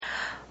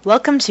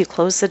Welcome to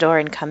Close the Door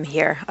and Come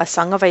Here, a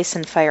Song of Ice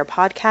and Fire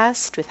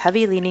podcast with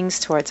heavy leanings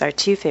towards our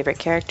two favorite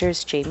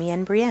characters, Jaime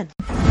and Brienne.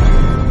 There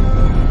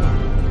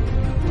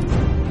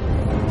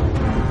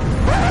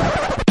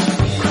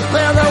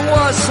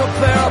was a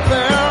bear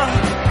there,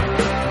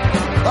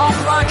 all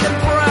black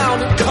and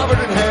brown and covered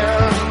in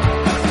hair.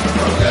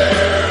 From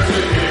there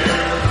to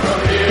here,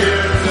 from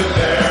here to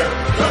there,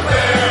 the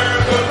bear,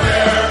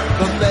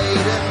 the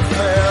maiden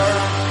fair.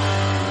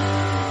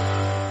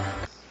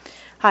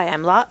 Hi,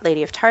 I'm Lot,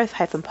 Lady of Tarth,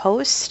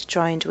 Post,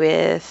 joined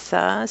with,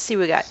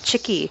 we got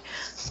Chicky.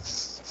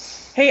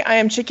 Hey, I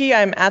am Chicky.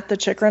 I'm at the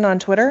Chikrin on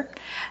Twitter.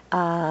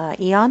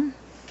 Eon.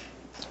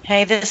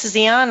 Hey, this is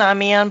Eon.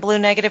 I'm Eon Blue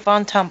Negative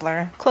on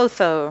Tumblr.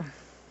 Clotho.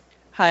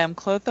 Hi, I'm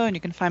Clotho, and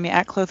you can find me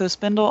at Clotho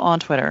Spindle on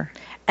Twitter.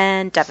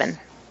 And Devin.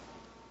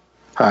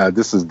 Hi,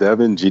 this is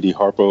Devin, GD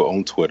Harpo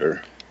on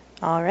Twitter.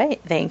 All right.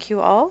 Thank you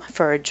all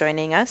for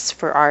joining us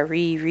for our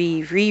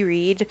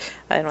reread.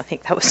 I don't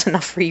think that was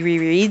enough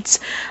rereads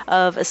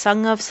of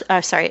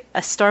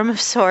A Storm of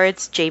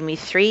Swords, Jaime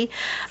 3,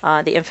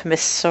 the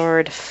infamous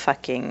sword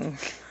fucking.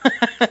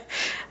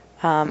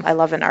 I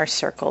love in our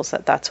circles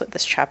that's what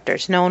this chapter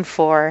is known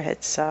for.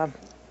 It's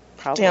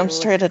probably damn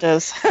straight it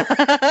is.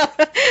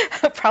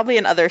 Probably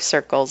in other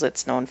circles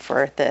it's known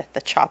for the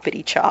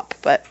choppity chop,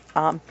 but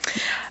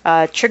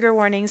trigger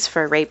warnings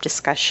for rape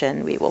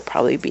discussion. We will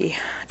probably be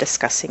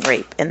discussing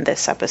rape in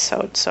this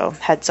episode, so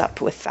heads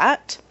up with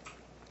that.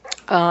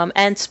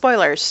 And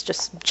spoilers,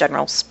 just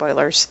general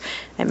spoilers.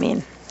 I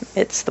mean,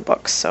 it's the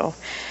book, so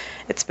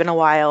it's been a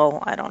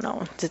while. I don't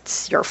know.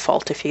 It's your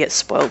fault if you get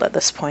spoiled at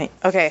this point.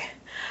 Okay.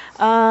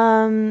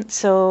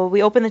 So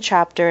we open the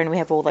chapter and we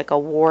have a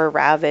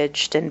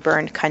war-ravaged and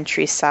burned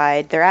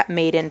countryside. They're at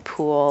Maiden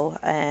Pool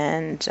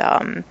and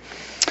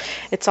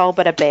it's all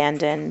but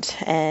abandoned.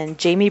 And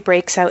Jaime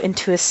breaks out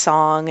into a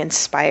song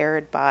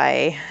inspired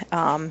by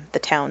the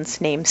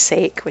town's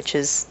namesake, which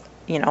is,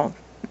 the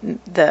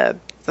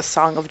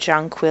song of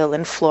Jonquil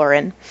and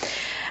Florin.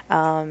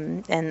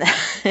 And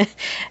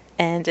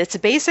and it's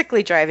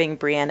basically driving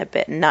Brienne a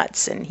bit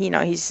nuts. And,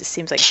 it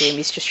seems like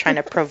Jaime's just trying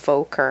to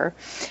provoke her.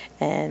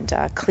 And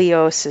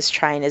Cleos is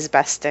trying his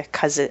best to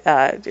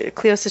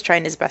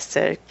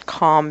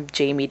calm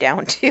Jaime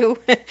down too.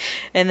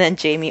 And then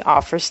Jaime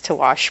offers to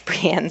wash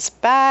Brienne's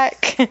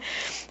back.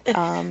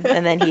 And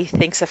then he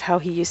thinks of how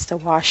he used to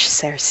wash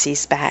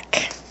Cersei's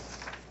back.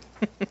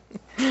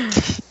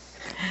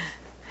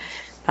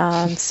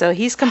 So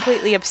he's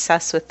completely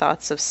obsessed with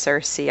thoughts of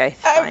Cersei, I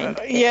find.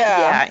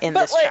 In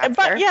this chapter.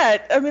 But yeah,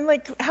 I mean,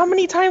 how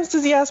many times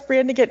does he ask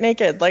Brienne to get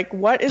naked?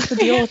 What is the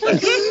deal with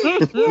this?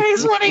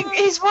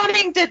 He's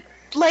wanting to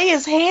lay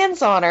his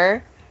hands on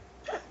her.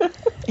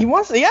 He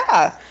wants to,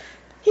 yeah.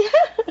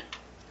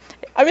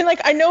 I mean,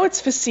 I know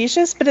it's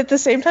facetious, but at the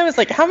same time, it's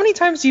how many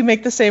times do you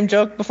make the same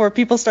joke before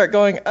people start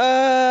going,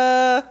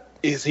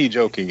 Is he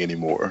joking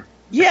anymore?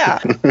 Yeah.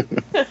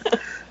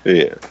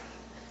 Yeah.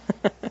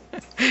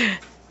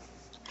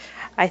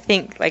 I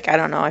think, I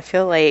don't know, I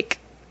feel like...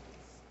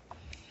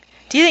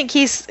 Do you think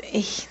he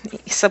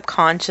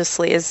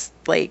subconsciously is,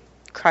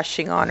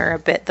 crushing on her a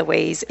bit the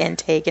way he's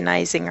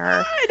antagonizing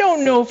her? I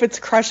don't know if it's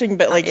crushing,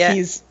 but,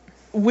 he's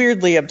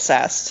weirdly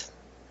obsessed.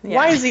 Yeah.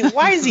 Why is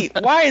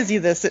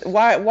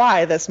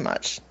this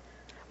much?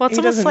 Well, it's he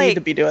almost doesn't need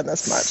to be doing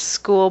this much.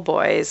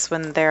 Schoolboys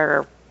when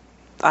they're,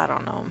 I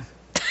don't know,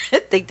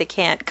 they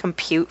can't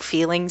compute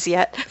feelings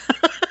yet.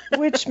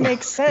 Which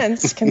makes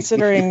sense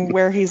considering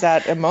where he's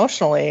at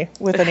emotionally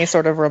with any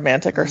sort of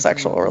romantic or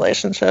sexual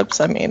relationships.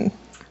 I mean,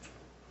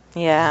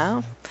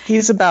 yeah,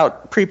 he's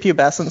about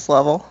prepubescence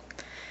level.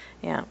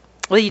 Yeah.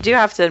 Well, you do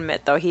have to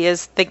admit, though, he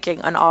is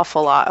thinking an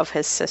awful lot of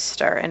his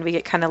sister, and we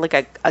get kind of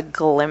a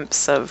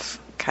glimpse of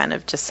kind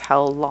of just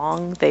how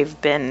long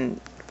they've been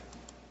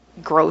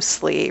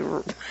grossly,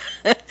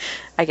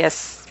 I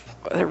guess,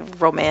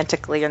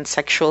 romantically and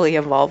sexually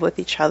involved with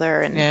each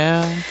other. And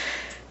yeah.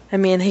 I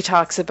mean, he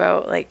talks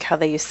about how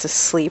they used to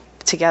sleep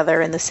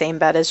together in the same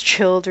bed as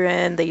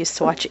children. They used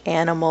to watch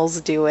animals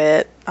do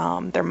it.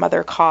 Their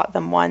mother caught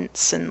them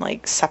once and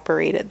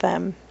separated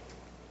them.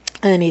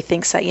 And then he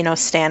thinks that,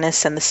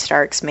 Stannis and the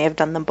Starks may have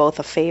done them both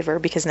a favor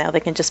because now they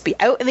can just be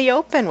out in the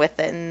open with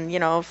it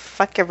and,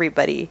 fuck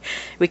everybody.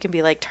 We can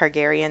be like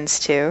Targaryens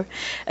too.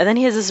 And then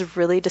he has this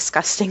really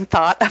disgusting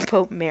thought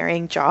about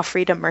marrying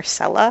Joffrey to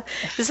Myrcella.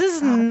 This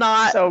is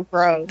not so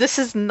gross. This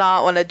is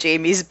not one of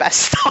Jaime's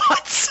best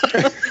thoughts.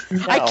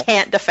 No. I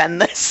can't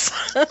defend this.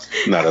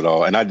 Not at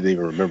all. And I didn't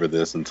even remember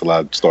this until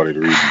I started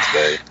reading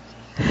today.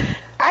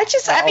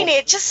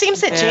 It just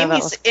seems that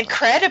Jaime's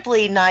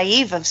incredibly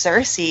naive of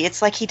Cersei.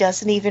 It's like he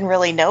doesn't even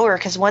really know her,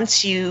 because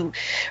once you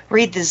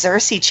read the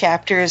Cersei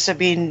chapters,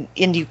 and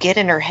you get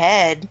in her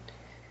head,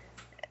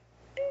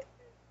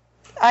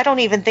 I don't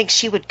even think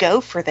she would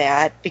go for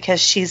that,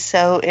 because she's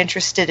so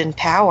interested in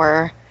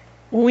power.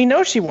 Well, we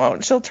know she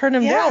won't. She'll turn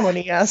him down when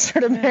he asks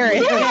her to marry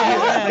him.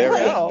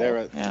 They're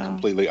at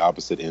completely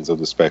opposite ends of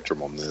the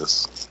spectrum on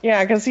this.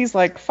 Yeah, because he's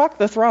like, fuck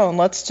the throne.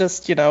 Let's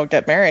just,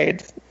 get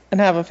married and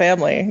have a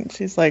family.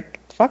 She's like,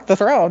 fuck the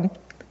throne.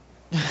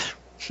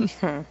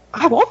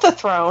 I want the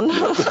throne.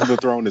 The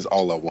throne is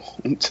all I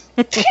want.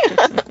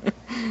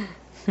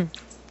 I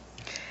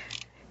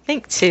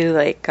think too,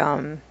 like,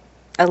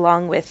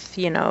 along with,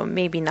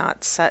 maybe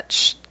not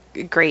such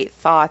great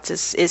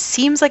thoughts, it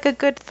seems like a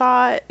good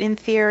thought in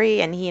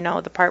theory, and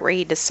the part where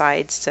he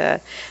decides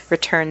to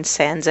return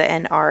Sansa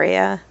and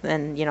Arya,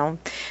 and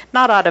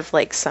not out of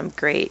like some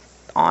great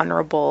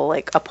honorable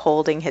like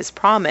upholding his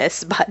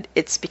promise, but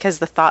it's because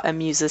the thought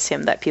amuses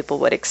him that people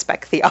would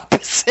expect the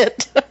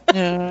opposite.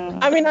 Yeah.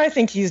 I mean, I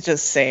think he's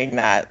just saying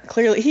that.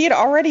 Clearly, he had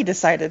already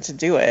decided to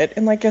do it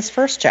in like his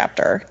first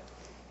chapter.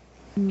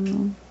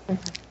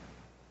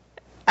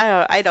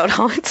 I don't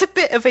know. It's a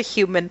bit of a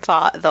human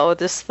thought, though.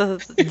 Just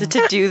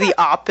to do the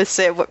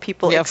opposite of what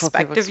people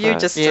expect of you.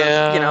 Just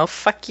to,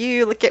 fuck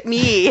you, look at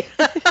me.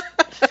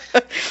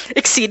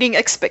 Exceeding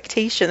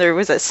expectation, or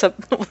was it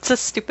what's a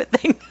stupid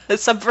thing?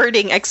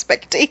 Subverting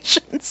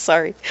expectations.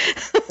 Sorry.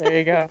 There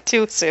you go.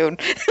 Too soon.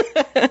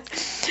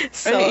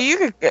 So you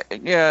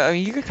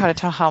could kind of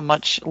tell how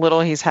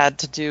little he's had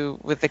to do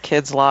with the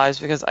kids' lives,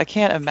 because I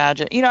can't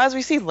imagine. As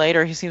we see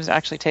later, he seems to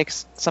actually take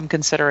some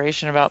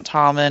consideration about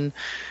Tommen.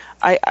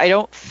 I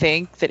don't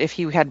think that if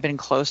he had been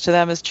close to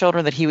them as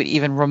children that he would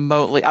even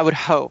remotely, I would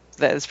hope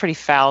that it's pretty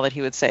foul that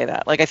he would say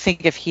that. Like, I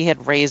think if he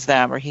had raised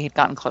them or he had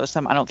gotten close to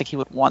them, I don't think he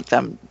would want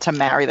them to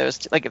marry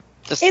those.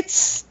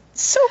 It's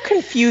so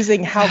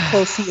confusing how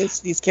close he is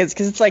to these kids,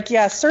 because it's like,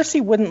 yeah,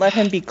 Cersei wouldn't let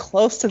him be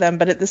close to them,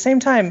 but at the same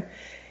time,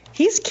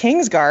 he's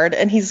Kingsguard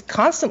and he's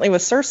constantly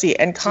with Cersei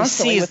and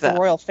constantly with the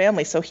royal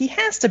family, so he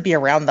has to be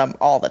around them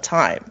all the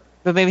time.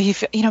 But maybe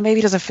maybe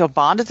he doesn't feel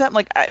bonded to them.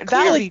 Like,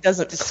 clearly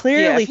doesn't.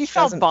 Clearly, if he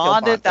felt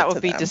bonded, that would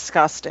be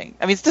disgusting.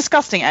 I mean, it's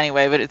disgusting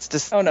anyway, but it's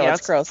just. Oh no,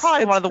 it's gross.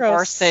 Probably one of the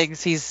worst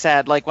things he's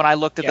said. Like, when I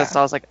looked at this,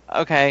 I was like,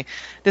 okay,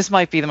 this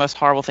might be the most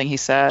horrible thing he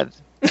said.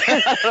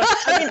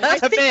 I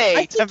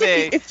think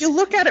if you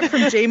look at it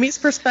from Jaime's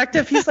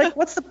perspective, he's like,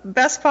 what's the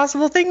best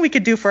possible thing we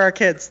could do for our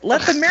kids?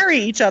 Let them marry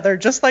each other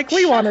just like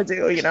we want to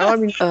do, I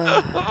mean,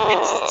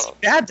 it's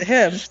bad to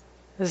him.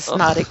 This is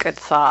not a good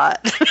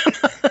thought.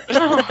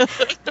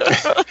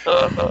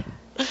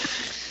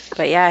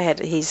 But yeah,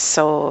 he's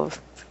so...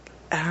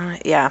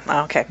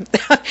 okay.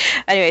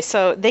 Anyway,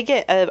 so they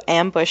get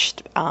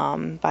ambushed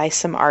by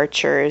some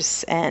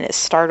archers, and it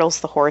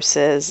startles the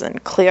horses,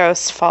 and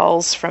Cleos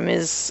falls from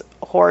his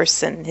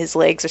horse, and his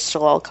legs are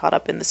still all caught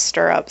up in the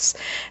stirrups,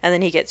 and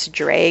then he gets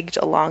dragged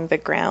along the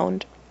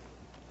ground.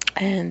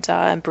 And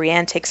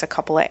Brienne takes a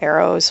couple of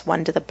arrows,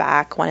 one to the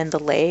back, one in the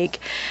leg.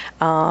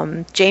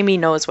 Jaime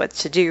knows what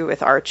to do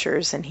with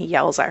archers, and he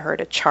yells at her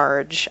to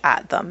charge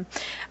at them.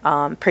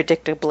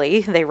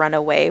 Predictably, they run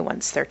away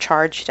once they're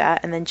charged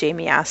at, and then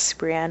Jaime asks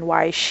Brienne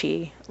why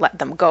she let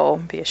them go,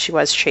 because she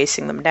was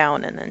chasing them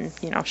down, and then,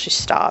 she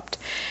stopped.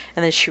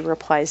 And then she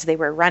replies they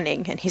were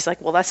running, and he's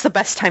like, well, that's the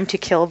best time to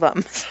kill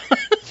them.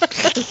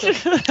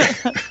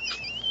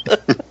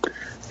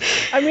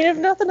 I mean, if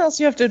nothing else,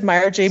 you have to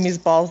admire Jaime's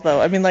balls,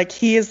 though. I mean, like,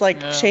 he is,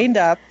 chained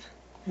up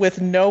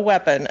with no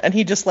weapon, and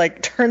he just,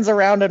 turns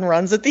around and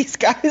runs at these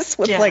guys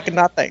with,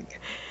 nothing.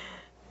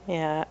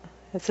 Yeah.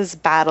 This is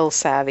battle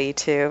savvy,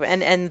 too.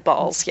 And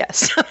balls,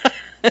 yes.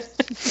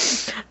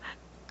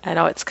 I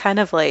know, it's kind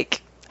of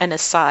like an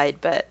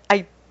aside, but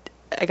I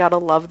gotta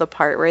love the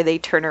part where they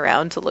turn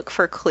around to look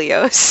for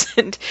Cleos,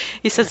 and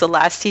he says the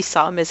last he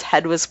saw him, his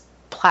head was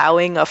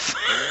plowing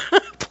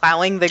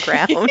the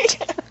ground.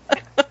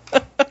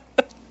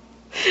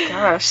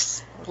 Gosh,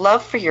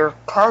 love for your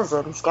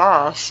cousins,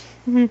 gosh.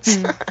 Poor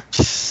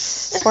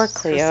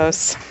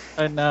Cleos.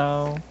 I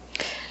know.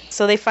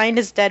 So they find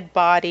his dead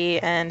body,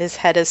 and his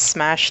head is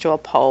smashed to a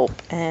pulp,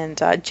 and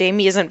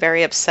Jaime isn't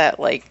very upset,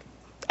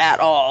 at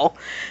all.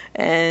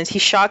 And he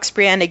shocks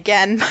Brienne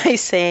again by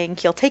saying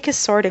he'll take his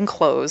sword and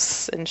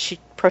clothes, and she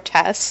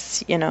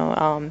protests,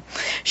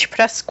 she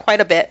protests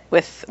quite a bit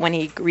when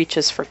he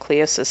reaches for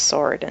Cleos'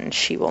 sword, and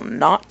she will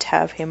not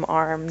have him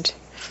armed.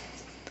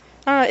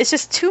 It's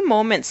just two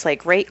moments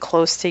right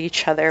close to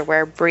each other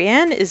where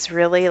Brienne is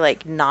really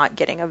not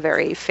getting a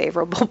very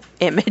favorable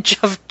image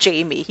of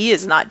Jaime. He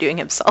is not doing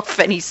himself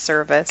any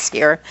service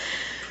here.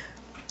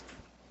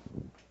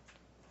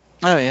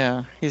 Oh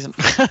yeah, he's.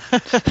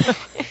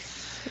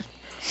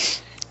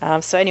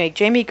 So anyway,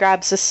 Jaime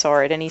grabs the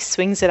sword and he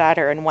swings it at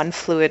her in one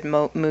fluid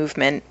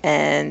movement,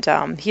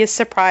 and he is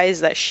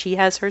surprised that she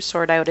has her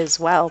sword out as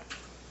well.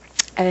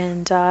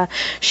 And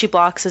she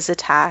blocks his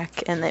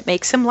attack, and it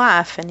makes him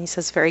laugh, and he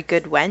says, very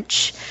good,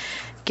 wench.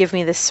 Give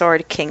me the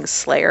sword,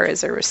 Kingslayer,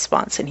 as a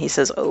response. And he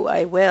says, oh,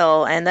 I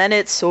will. And then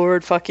it's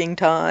sword fucking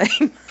time.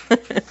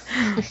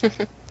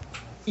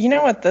 You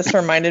know what this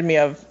reminded me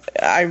of?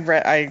 I've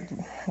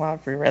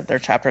reread their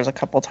chapters a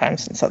couple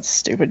times since that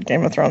stupid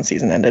Game of Thrones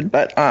season ended.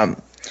 But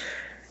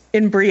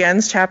in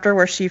Brienne's chapter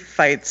where she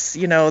fights,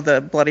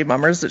 the bloody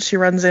mummers that she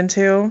runs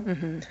into,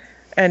 mm-hmm.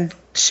 and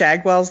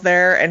Shagwell's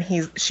there,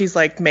 and she's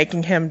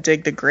making him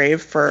dig the grave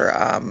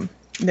for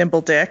Nimble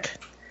Dick,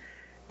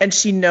 and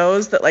she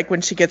knows that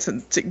when she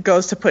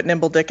goes to put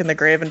Nimble Dick in the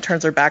grave and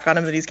turns her back on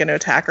him, that he's going to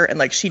attack her,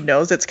 and she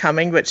knows it's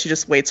coming, but she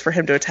just waits for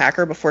him to attack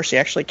her before she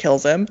actually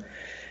kills him.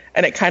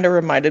 And it kind of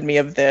reminded me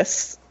of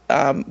this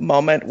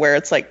moment where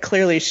it's like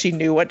clearly she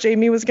knew what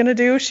Jaime was going to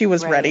do. She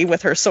was ready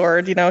with her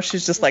sword, you know,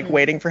 she's just like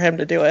waiting for him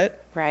to do it.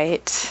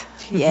 Right.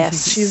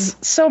 Yes. She's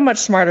so much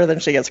smarter than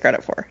she gets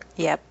credit for.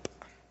 Yep.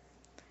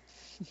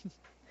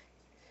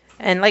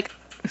 And like,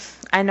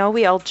 I know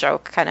we all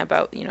joke kind of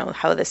about, you know,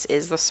 how this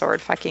is the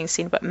sword fucking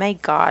scene, but my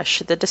gosh,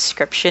 the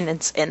description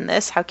is in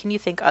this. How can you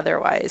think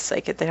otherwise?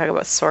 Like, they talk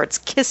about swords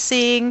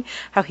kissing,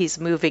 how he's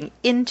moving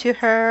into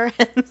her,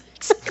 and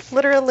it's like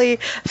literally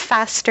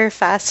faster,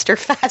 faster,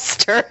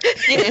 faster.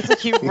 It's like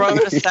he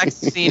wrote a sex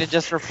scene and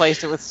just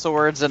replaced it with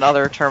swords and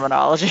other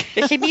terminology.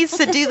 He needs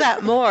to do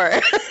that more.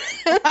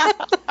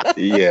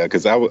 Yeah,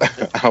 because I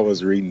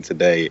was reading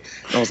today,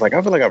 and I was like,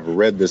 I feel like I've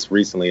read this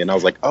recently, and I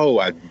was like, oh,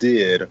 I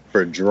did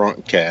for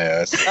Drunk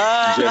Cast,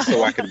 just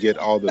so I could get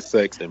all the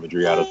sex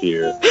imagery out of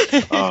here.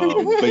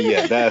 But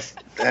yeah,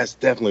 that's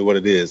definitely what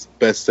it is.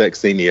 Best sex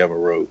scene he ever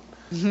wrote.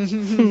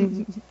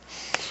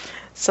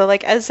 So,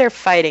 like, as they're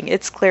fighting,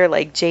 it's clear,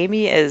 like,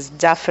 Jaime is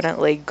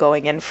definitely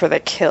going in for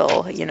the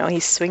kill. You know, he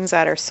swings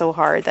at her so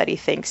hard that he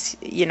thinks,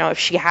 you know, if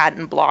she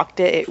hadn't blocked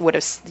it, it would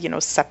have, you know,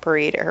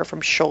 separated her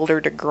from shoulder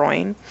to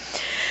groin.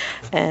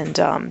 And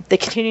they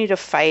continue to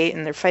fight,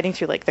 and they're fighting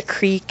through, like, the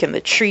creek and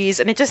the trees,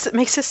 and it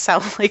makes it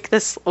sound like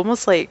this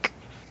almost, like,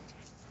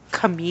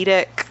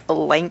 comedic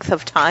length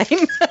of time.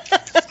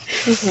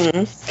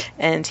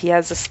 And he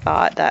has this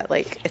thought that,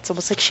 like, it's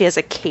almost like she has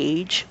a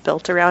cage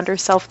built around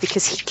herself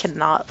because he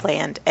cannot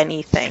land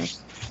anything.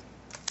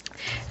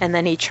 And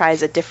then he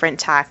tries a different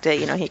tactic.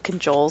 You know, he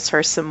cajoles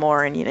her some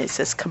more, and, you know, he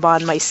says, "Come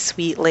on, my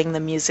sweetling, the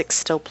music's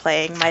still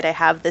playing. Might I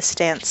have this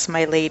dance,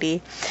 my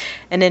lady?"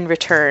 And in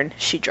return,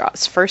 she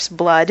draws first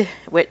blood,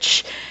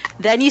 which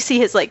then you see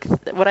his, like,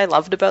 what I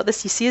loved about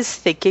this, you see his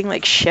thinking,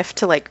 like, shift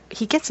to, like,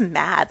 he gets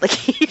mad. Like,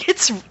 he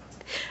gets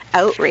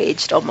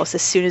outraged almost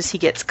as soon as he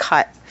gets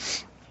cut.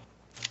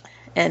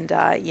 And,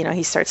 you know,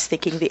 he starts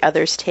thinking the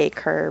others take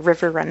her,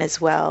 River Run as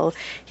well.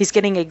 He's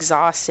getting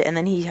exhausted, and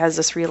then he has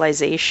this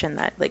realization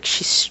that, like,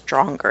 she's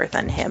stronger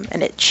than him,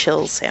 and it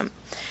chills him.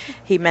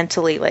 He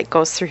mentally, like,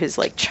 goes through his,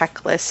 like,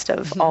 checklist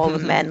of all the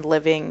men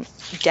living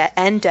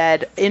and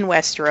dead in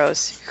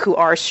Westeros who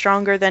are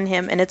stronger than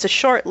him, and it's a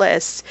short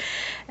list.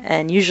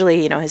 And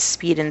usually, you know, his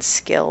speed and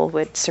skill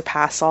would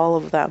surpass all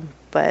of them,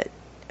 but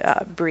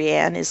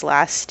Brienne is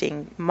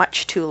lasting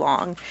much too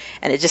long,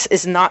 and it just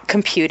is not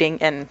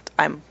computing, and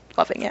I'm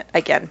loving it.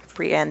 Again,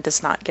 Brienne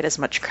does not get as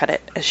much credit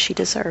as she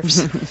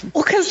deserves.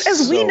 Well, because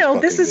as we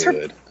know, this is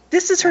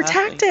her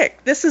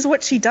tactic. This is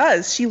what she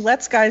does. She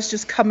lets guys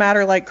just come at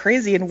her like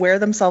crazy and wear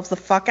themselves the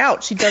fuck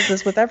out. She does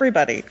this with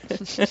everybody.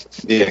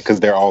 Yeah, because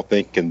they're all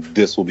thinking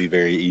this will be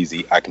very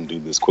easy. I can do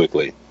this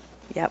quickly.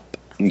 Yep.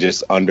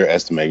 Just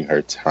underestimating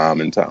her time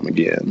and time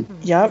again.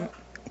 Yep.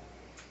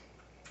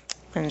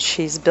 And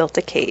she's built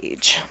a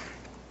cage.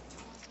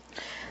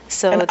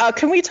 So, and,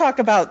 can we talk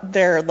about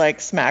their,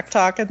 like, smack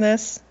talk in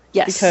this?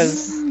 Yes.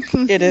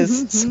 Because it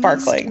is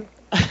sparkling.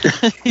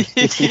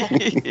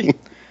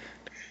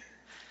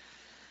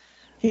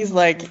 He's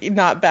like,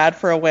 not bad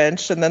for a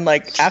wench, and then,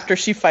 like, after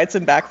she fights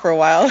him back for a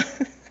while,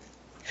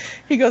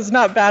 he goes,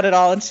 not bad at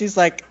all, and she's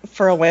like,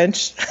 for a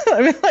wench.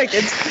 I mean, like,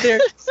 it's there.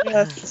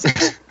 Yes.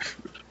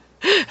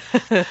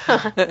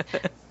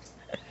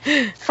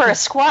 For a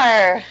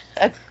squire,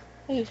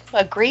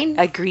 a green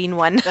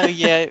one. Oh,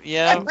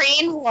 yeah. A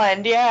green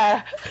one,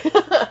 yeah.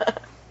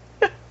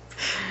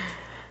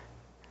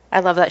 I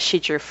love that she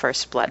drew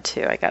first blood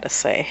too, I gotta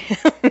say.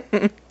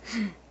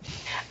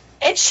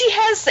 And she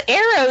has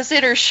arrows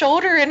in her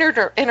shoulder and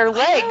her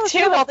leg too.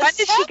 Yeah, when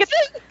did she get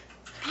them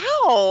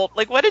out?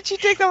 Like, when did she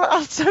take them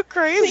out? So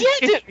crazy.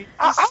 Yeah,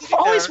 I've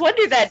always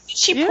wondered that. Did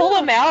she pull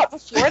them out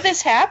before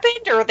this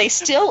happened, or are they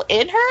still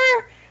in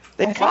her?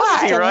 They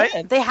have to be,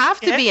 right? They have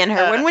to be in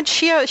her. When would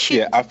she?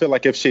 Yeah, I feel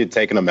like if she had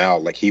taken them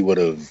out, like, he would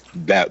have.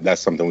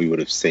 That's something we would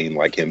have seen,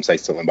 like him say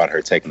something about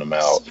her taking them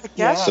out.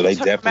 So they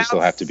definitely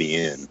still have to be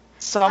in.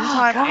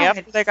 Sometime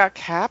after they got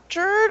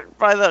captured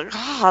by the.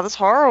 That's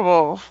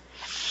horrible.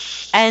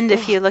 And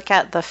if you look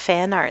at the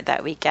fan art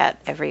that we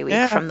get every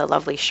week from the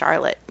lovely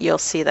Charlotte, you'll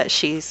see that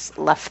she's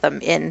left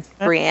them in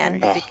Brienne.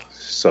 Oh,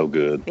 so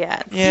good.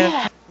 Yeah.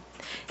 Yeah.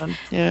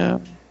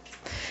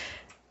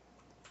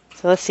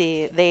 So let's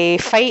see. They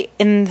fight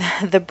in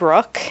the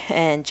brook,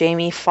 and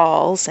Jaime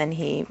falls, and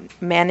he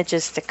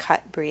manages to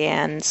cut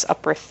Brienne's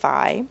upper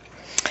thigh.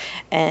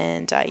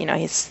 And, you know,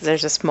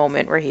 there's this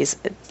moment where he's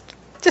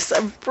just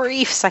a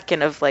brief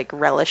second of, like,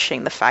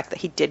 relishing the fact that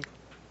he did,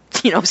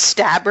 you know,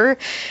 stab her,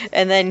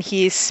 and then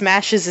he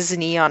smashes his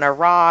knee on a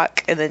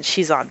rock, and then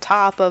she's on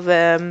top of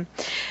him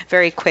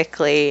very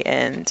quickly,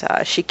 and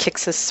she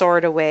kicks his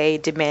sword away,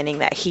 demanding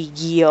that he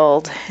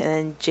yield,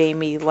 and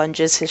Jaime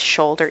lunges his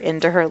shoulder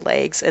into her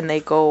legs, and they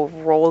go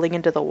rolling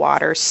into the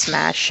water,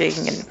 smashing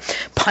and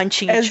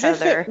punching each other.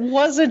 As if it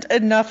wasn't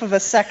enough of a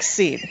sex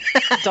scene.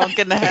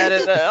 Dunking the head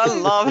in I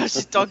love how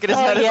she's dunking his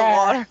head in the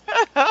water.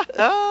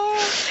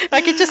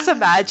 I could just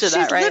imagine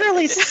that, right? She's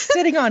literally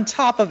sitting on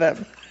top of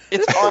him.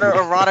 It's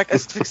autoerotic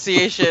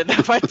asphyxiation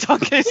by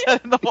dunking his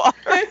head in the water.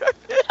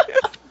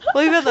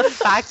 Well, even the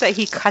fact that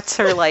he cuts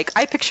her, like,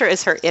 I picture it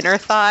as her inner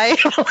thigh,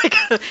 like,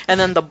 and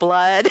then the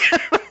blood.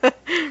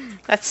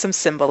 That's some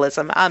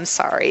symbolism. I'm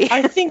sorry.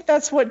 I think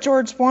that's what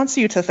George wants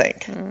you to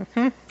think.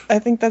 Mm-hmm. I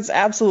think that's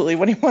absolutely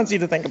what he wants you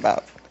to think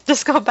about.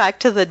 Just go back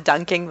to the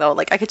dunking, though.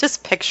 Like, I could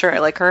just picture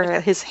it, like,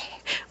 his...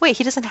 Wait,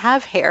 he doesn't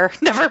have hair.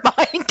 Never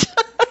mind.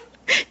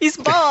 He's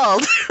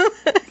bald.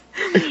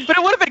 But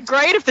it would have been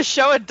great if the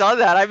show had done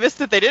that. I missed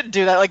that they didn't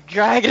do that, like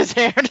dragging his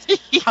hair.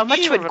 How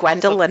much would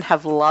Gwendolyn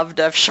have loved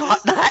to have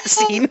shot that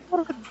scene?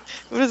 It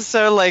was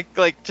so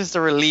like just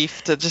a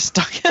relief to just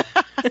dunk it.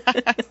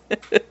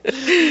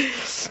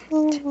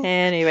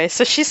 Anyway,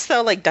 so she's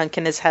still like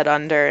dunking his head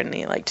under and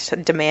he like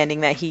demanding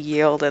that he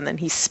yield, and then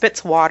he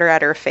spits water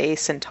at her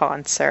face and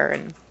taunts her,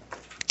 and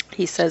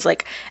he says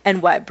like,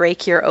 "And what,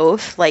 break your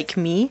oath like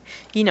me?"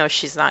 You know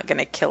she's not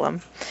gonna kill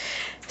him.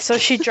 So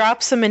she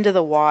drops him into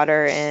the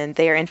water, and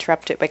they are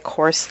interrupted by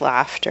coarse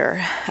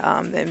laughter.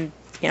 And,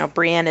 you know,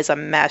 Brienne is a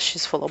mess.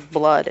 She's full of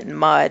blood and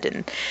mud,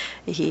 and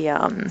he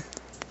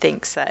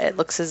thinks that it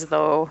looks as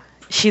though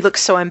she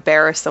looks so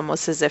embarrassed,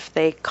 almost as if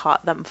they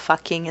caught them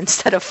fucking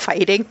instead of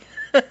fighting.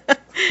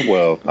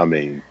 Well, I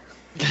mean...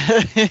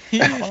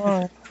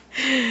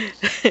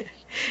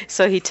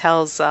 So he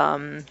tells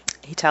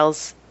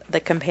the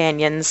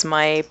companions,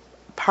 "My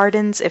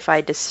pardons if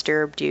I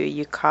disturbed you.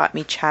 You caught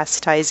me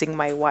chastising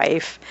my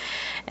wife."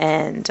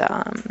 And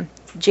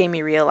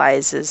Jaime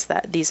realizes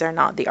that these are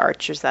not the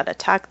archers that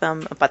attack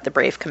them, but the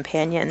brave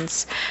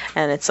companions.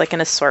 And it's like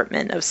an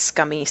assortment of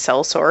scummy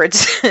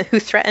sellswords who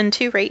threaten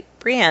to rape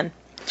Brienne.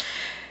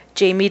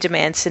 Jaime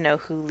demands to know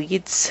who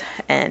leads,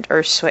 and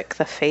Urswick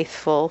the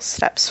Faithful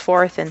steps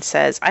forth and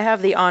says, "I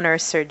have the honor,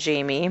 Sir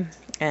Jaime."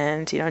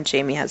 And, you know,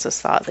 Jaime has this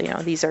thought that, you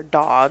know, these are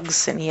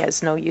dogs, and he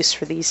has no use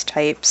for these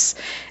types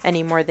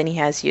any more than he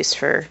has use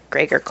for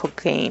Gregor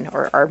Clegane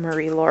or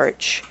Armory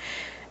Lorch.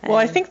 Well,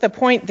 I think the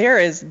point there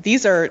is he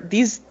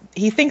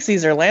thinks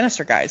these are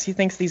Lannister guys. He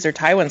thinks these are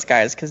Tywin's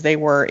guys because they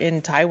were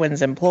in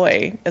Tywin's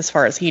employ, as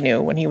far as he knew,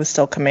 when he was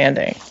still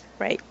commanding.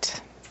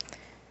 Right.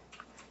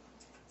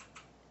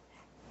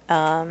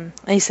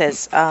 He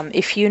says,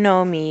 "If you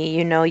know me,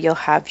 you know you'll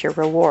have your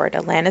reward. A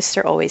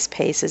Lannister always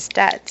pays his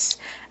debts.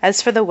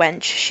 As for the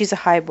wench, she's a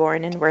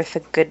highborn and worth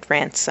a good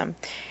ransom."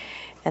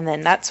 And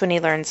then that's when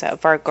he learns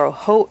that Vargo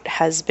Hoat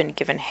has been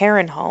given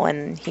Harrenhal,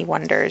 and he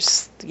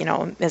wonders, you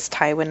know, has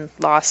Tywin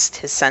lost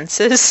his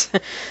senses?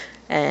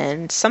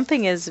 And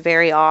something is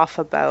very off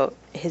about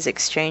his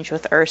exchange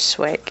with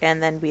Urswick,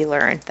 and then we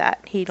learn that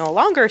he no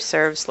longer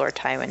serves Lord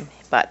Tywin,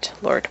 but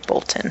Lord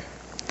Bolton,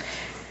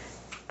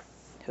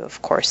 who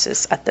of course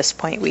is at this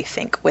point, we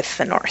think, with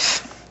the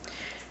North.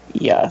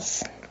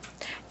 Yes.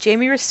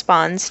 Jaime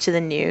responds to the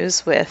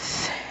news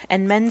with,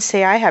 "And men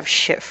say I have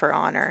shit for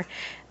honor."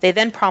 They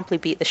then promptly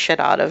beat the shit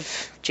out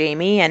of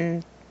Jaime,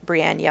 and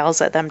Brienne yells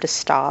at them to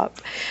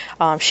stop.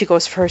 She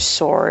goes for her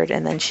sword,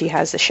 and then she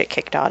has the shit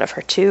kicked out of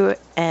her too,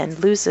 and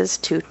loses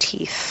 2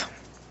 teeth.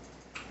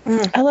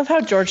 I love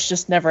how George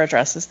just never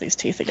addresses these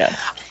teeth again.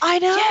 I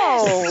know.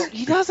 Yes.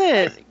 He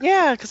doesn't.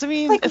 Yeah, because I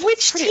mean, like, it's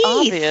which pretty teeth?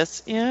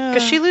 obvious. Yeah.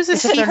 Because she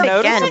loses teeth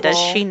again, does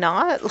she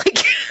not?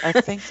 Like, I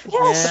think.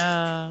 Yes.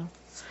 Yeah.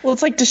 Well,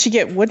 it's like, does she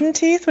get wooden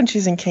teeth when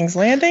she's in King's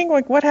Landing?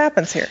 Like, what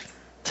happens here?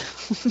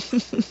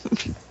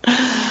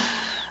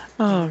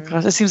 Oh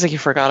god, it seems like you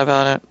forgot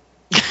about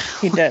it.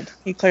 He did.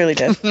 He clearly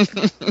did.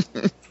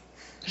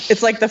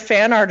 It's like the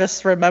fan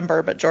artists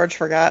remember, but George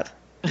forgot.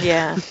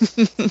 Yeah.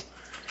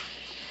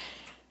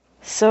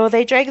 So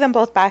they drag them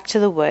both back to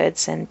the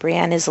woods, and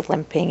Brienne is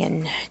limping,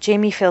 and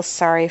Jaime feels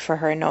sorry for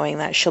her, knowing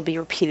that she'll be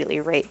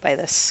repeatedly raped by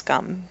this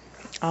scum.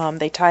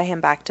 They tie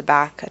him back to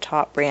back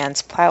atop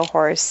Brienne's plow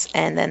horse,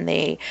 and then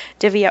they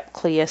divvy up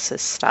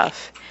Cleus's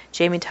stuff.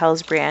 Jaime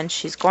tells Brienne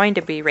she's going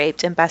to be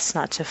raped and best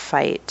not to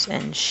fight,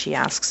 and she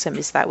asks him,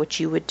 "Is that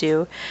what you would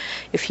do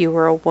if you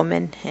were a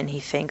woman?" And he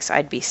thinks,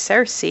 "I'd be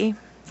Cersei,"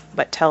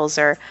 but tells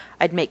her,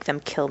 "I'd make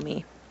them kill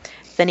me."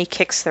 Then he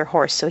kicks their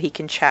horse so he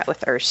can chat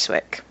with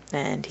Urswick.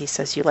 And he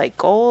says, "You like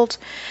gold?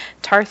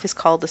 Tarth is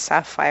called the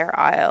Sapphire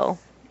Isle.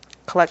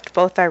 Collect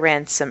both our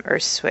ransom,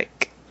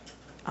 Urswick."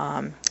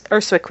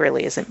 Urswick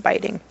really isn't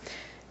biting.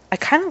 I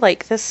kind of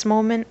like this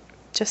moment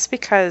just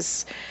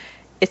because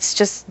it's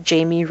just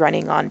Jaime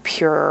running on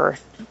pure...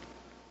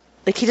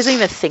 Like, he doesn't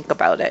even think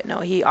about it. No,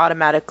 he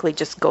automatically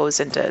just goes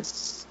into,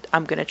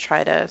 "I'm going to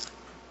try to,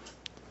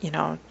 you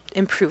know,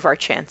 improve our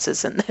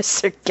chances in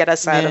this, or get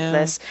us out of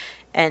this."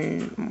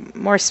 And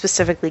more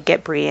specifically,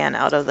 get Brienne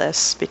out of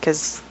this,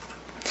 because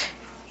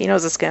he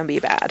knows it's going to be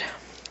bad.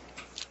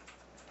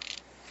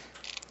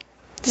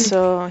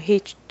 So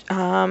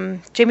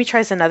Jaime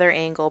tries another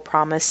angle,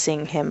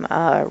 promising him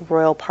a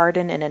royal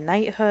pardon and a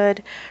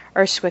knighthood.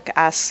 Urswick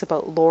asks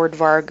about Lord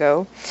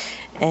Vargo,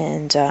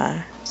 and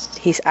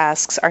he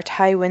asks, "Are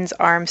Tywin's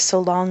arms so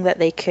long that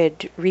they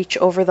could reach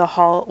over the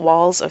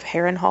walls of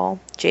Harrenhal?"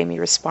 Jaime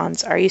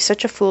responds, "Are you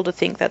such a fool to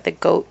think that the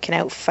goat can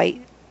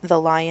outfight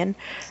the lion?"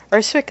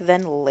 Urswick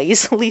then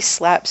lazily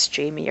slaps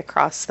Jaime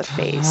across the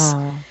face.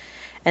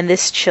 And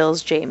this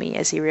chills Jaime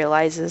as he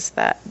realizes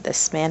that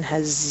this man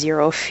has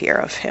zero fear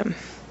of him.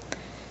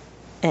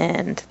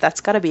 And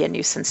that's got to be a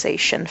new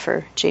sensation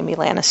for Jaime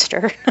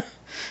Lannister.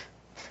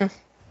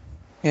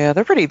 Yeah,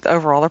 they're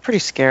pretty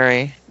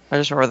scary. I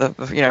just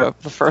remember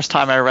the first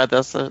time I read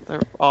this,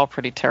 they're all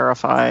pretty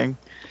terrifying.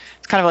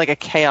 It's kind of like a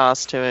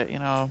chaos to it,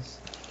 Yeah.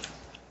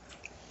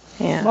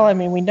 Well, I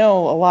mean, we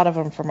know a lot of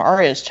them from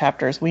Arya's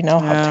chapters. We know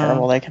how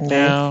terrible they can be.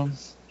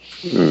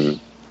 Yeah.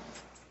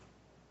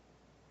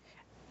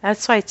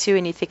 That's why, too,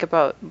 when you think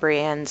about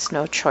Brienne's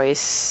no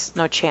chance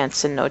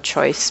and no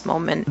choice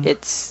moment,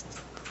 it's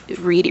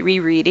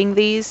rereading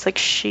these, like,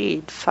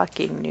 she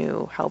fucking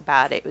knew how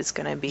bad it was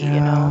going to be,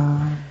 you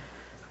know,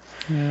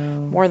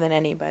 more than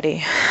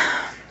anybody.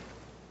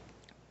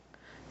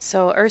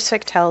 So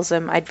Urswick tells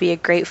him, I'd be a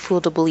great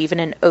fool to believe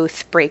in an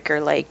oath breaker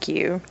like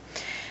you.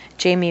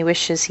 Jaime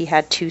wishes he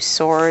had 2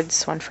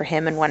 swords, one for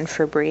him and one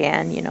for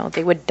Brienne. You know,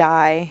 they would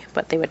die,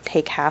 but they would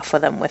take half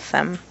of them with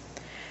them.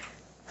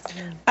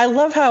 I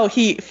love how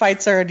he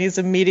fights her and he's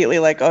immediately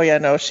like, oh yeah,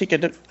 no, she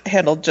could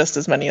handle just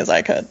as many as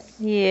I could.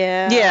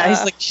 Yeah. Yeah,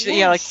 he's like,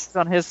 like she's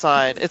on his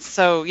side. It's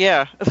so,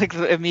 like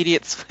the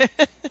immediate.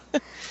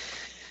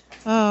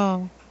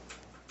 Oh.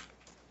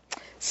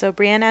 So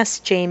Brienne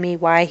asks Jaime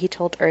why he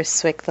told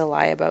Urswick the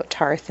lie about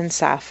Tarth and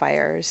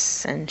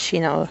sapphires, and she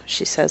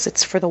says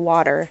it's for the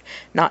water,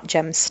 not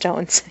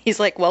gemstones. He's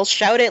like, well,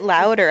 shout it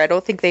louder. I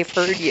don't think they've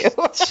heard you.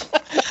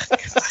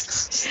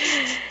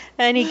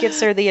 And he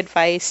gives her the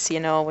advice,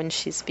 when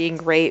she's being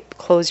raped,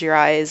 close your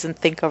eyes and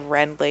think of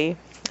Renly.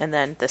 And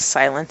then this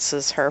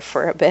silences her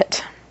for a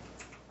bit.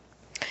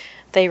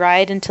 They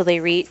ride until they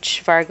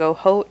reach Vargo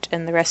Hoat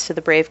and the rest of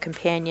the brave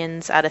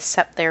companions at a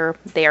sept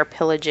they are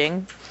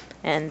pillaging.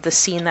 And the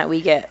scene that we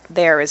get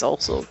there is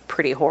also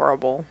pretty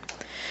horrible.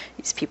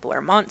 These people are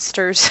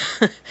monsters.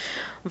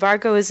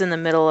 Vargo is in the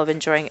middle of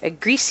enjoying a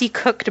greasy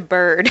cooked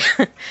bird.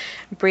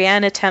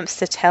 Brienne attempts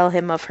to tell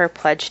him of her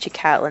pledge to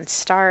Catelyn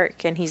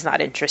Stark, and he's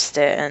not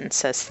interested and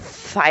says,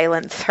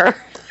 silence her.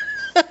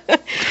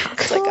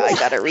 It's like, I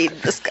gotta read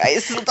this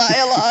guy's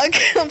dialogue.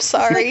 I'm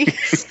sorry.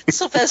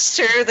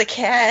 Sylvester the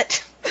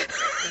cat.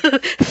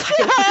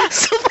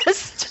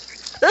 Sylvester.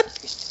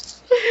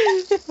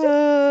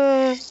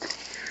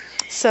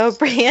 So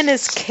Brienne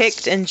is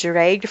kicked and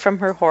dragged from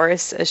her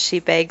horse as she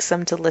begs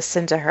them to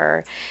listen to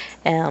her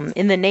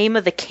in the name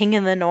of the King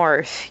in the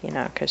North,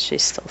 because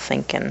she's still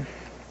thinking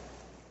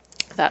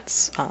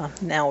that's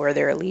now where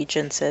their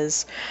allegiance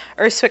is.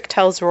 Urswick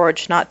tells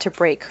Rorge not to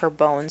break her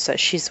bones, that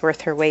she's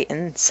worth her weight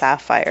in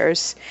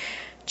sapphires.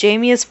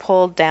 Jaime is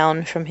pulled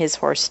down from his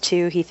horse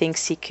too. He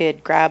thinks he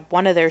could grab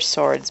one of their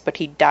swords, but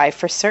he'd die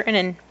for certain,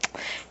 and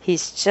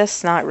he's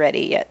just not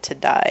ready yet to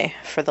die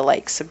for the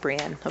likes of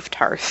Brienne of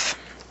Tarth.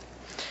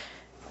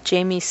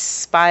 Jaime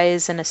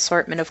spies an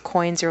assortment of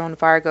coins around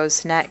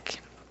Vargo's neck.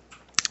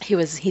 He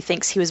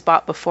thinks he was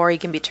bought before he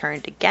can be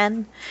turned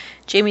again.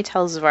 Jaime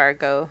tells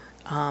Vargo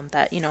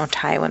that,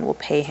 Tywin will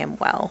pay him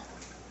well.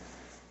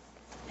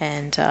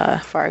 And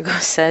Vargo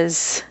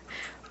says,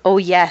 oh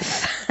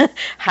yes,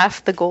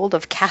 half the gold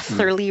of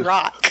Catherley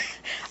Rock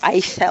I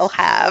shall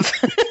have.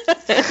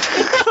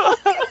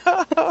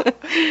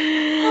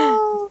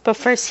 But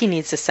first he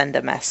needs to send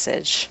a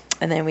message.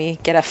 And then we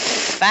get a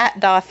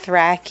fat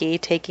Dothraki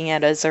taking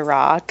out a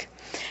Zarok.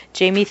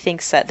 Jaime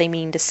thinks that they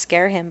mean to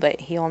scare him, but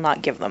he'll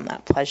not give them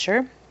that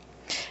pleasure.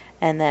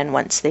 And then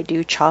once they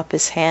do chop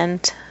his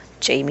hand,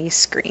 Jaime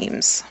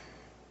screams.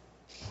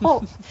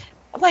 Well,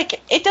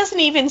 it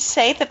doesn't even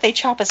say that they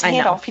chop his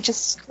hand off. He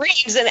just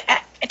screams. And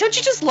don't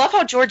you just love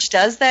how George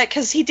does that?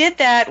 Because he did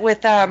that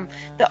with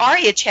the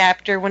Arya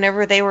chapter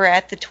whenever they were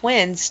at the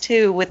Twins,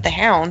 too, with the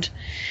Hound.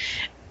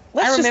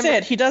 Let's just say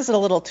it. He does it a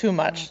little too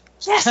much.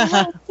 Yes, a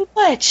little too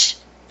much.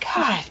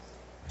 God.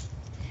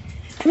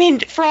 I mean,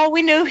 for all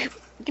we know,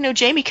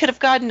 Jaime could have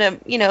gotten a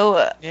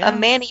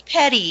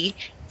mani-pedi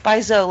by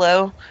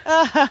Zolo.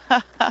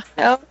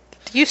 Do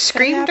you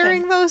scream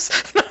during those?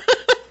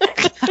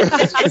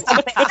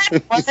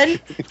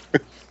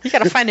 You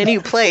gotta find a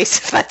new place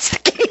if that's the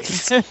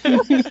case.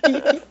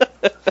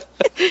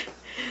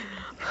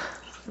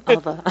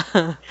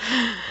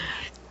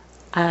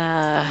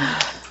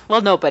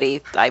 Well,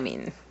 nobody. I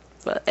mean,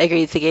 but I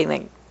agree thinking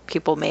that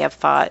people may have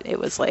thought it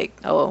was like,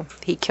 oh,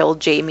 he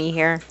killed Jaime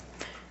here.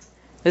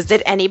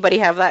 Did anybody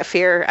have that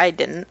fear? I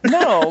didn't.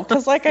 No,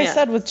 because like I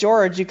said with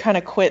George, you kind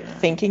of quit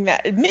thinking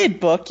that.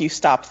 Mid-book, you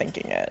stop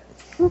thinking it.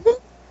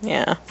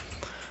 Yeah.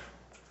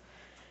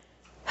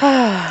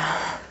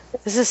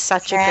 This is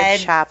such a good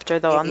chapter,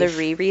 though, on the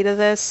reread of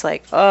this.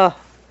 Like,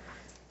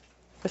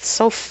 it's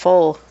so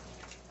full.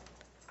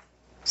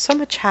 So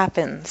much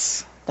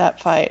happens.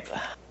 That fight.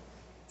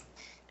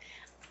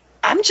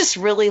 I'm just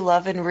really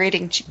loving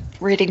reading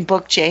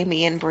book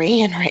Jaime and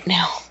Brienne right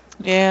now.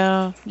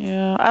 Yeah.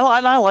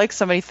 I like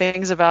so many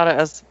things about it.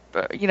 As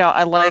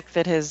I like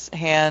that his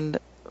hand,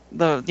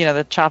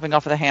 the chopping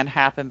off of the hand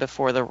happened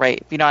before the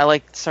rape. I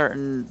like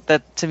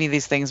that to me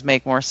these things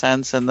make more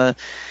sense and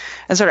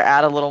sort of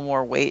add a little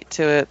more weight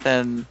to it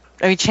than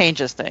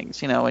changes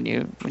things. When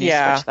you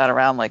switch that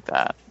around like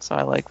that. So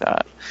I like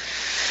that.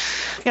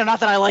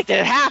 Not that I like that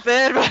it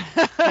happened, but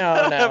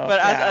no, but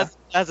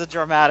as a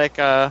dramatic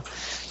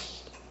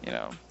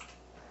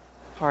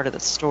part of the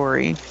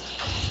story.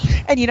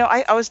 And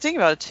I was thinking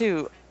about it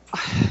too.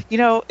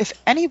 If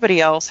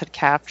anybody else had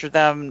captured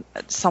them,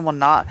 someone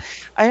not,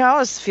 I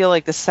always feel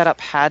like the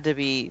setup had to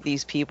be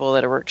these people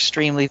that were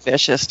extremely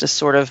vicious to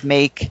sort of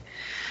make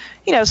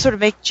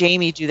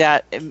Jamie do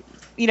that.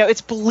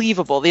 It's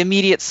believable. The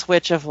immediate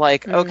switch of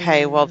like,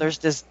 okay, well, there's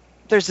this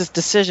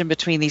decision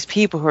between these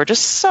people who are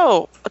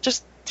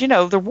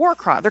they're war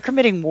crimes. They're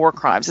committing war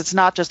crimes. It's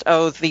not just,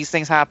 these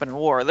things happen in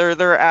war.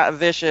 They're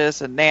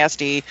vicious and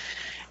nasty,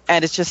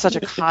 and it's just such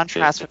a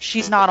contrast.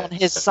 She's not on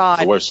his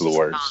side. The worst of the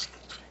worst.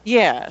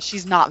 Yeah,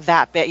 she's not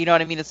that bad. You know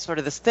what I mean? It's sort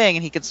of this thing,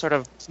 and he can sort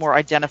of more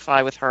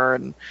identify with her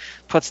and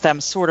puts them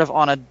sort of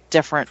on a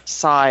different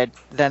side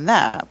than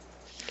that.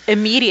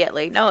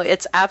 Immediately. No,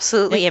 it's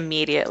absolutely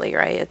immediately,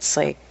 right? It's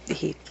like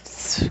he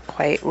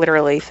quite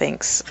literally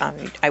thinks,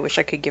 I wish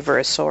I could give her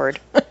a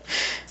sword.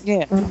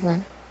 Yeah.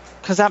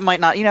 Because that might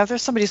not, if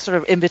there's somebody sort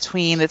of in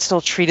between that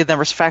still treated them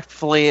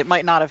respectfully, it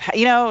might not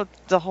have,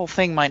 the whole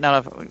thing wouldn't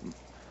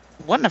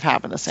have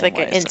happened the same way. It's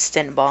like an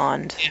instant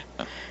bond.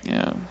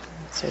 Yeah.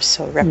 They're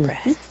so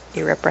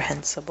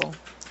irreprehensible.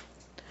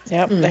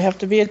 Yep, they have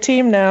to be a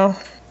team now.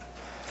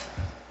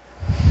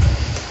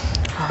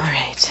 All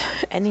right.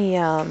 Any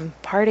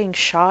parting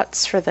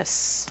shots for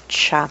this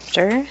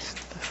chapter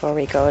before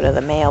we go to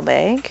the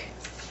mailbag?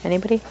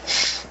 Anybody?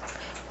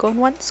 Going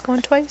once,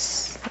 going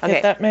twice? Okay.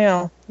 Get that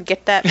mail.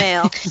 Get that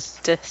mail.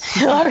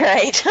 All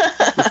right.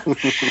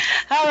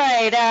 All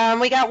right.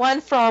 We got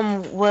one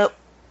from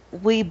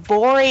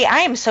Webori.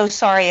 I am so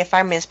sorry if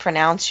I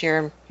mispronounce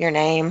your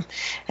name.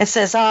 It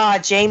says,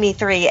 Jamie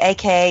 3,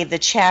 a.k.a. the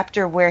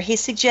chapter where he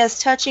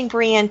suggests touching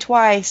Brienne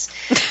twice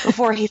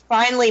before he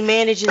finally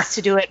manages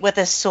to do it with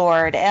a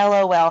sword.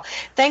 LOL.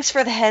 Thanks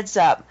for the heads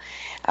up.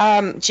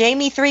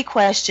 Jamie 3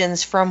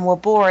 questions from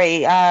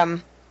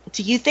Webori.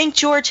 Do you think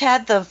George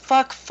had the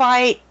fuck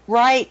fight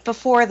right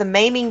before the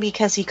maiming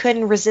because he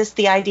couldn't resist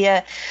the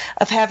idea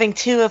of having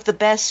two of the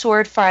best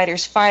sword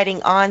fighters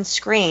fighting on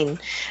screen?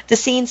 The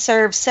scene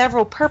serves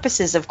several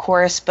purposes, of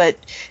course, but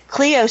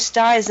Cleos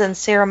dies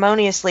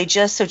unceremoniously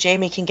just so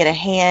Jamie can get a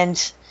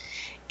hand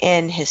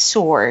in his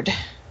sword.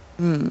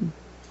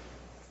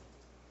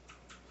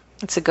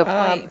 That's a good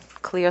point.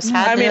 Cleos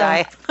had to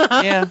die.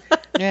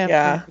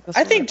 Yeah.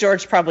 I think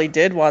George probably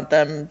did want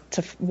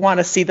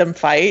to see them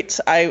fight,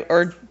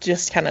 or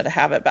just kind of to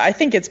have it. But I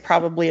think it's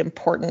probably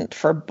important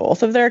for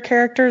both of their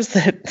characters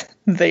that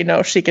they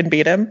know she can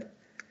beat him.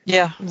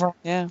 Yeah.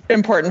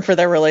 Important for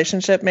their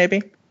relationship,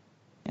 maybe.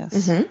 Yes.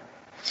 Mm-hmm.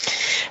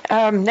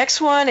 Next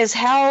one is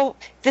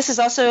this is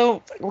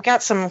also, we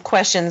got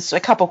a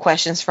couple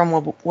questions from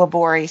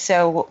Wabori.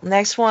 So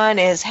next one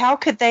is, how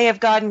could they have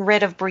gotten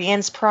rid of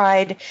Brienne's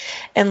pride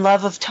and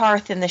love of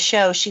Tarth in the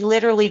show? She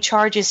literally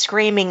charges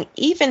screaming,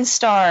 "Even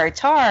star,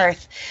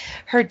 Tarth,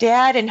 her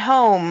dad and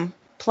home."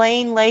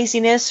 Plain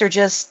laziness or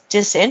just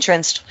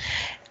disinterest?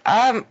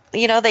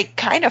 They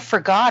kind of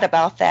forgot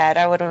about that,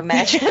 I would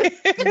imagine.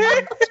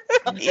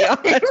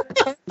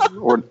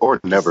 or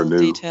never knew.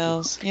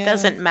 Details. Yeah.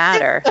 Doesn't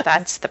matter.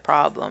 That's the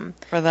problem.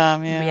 For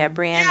them, yeah. Yeah,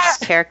 Brienne's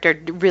character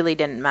really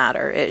didn't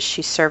matter.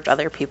 She served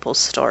other people's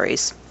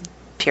stories,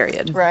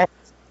 period. Right.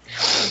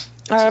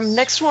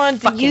 Next one.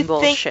 Do you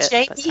bullshit,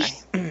 think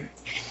Jamie...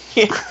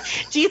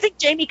 Do you think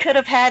Jamie could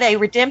have had a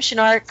redemption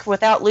arc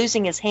without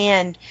losing his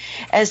hand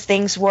as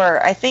things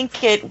were? I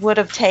think it would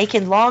have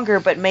taken longer,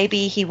 but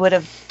maybe he would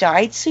have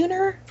died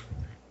sooner?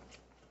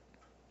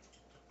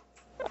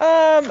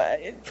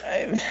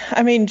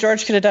 I mean,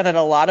 George could have done it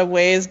a lot of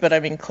ways, but I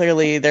mean,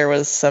 clearly there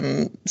was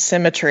some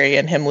symmetry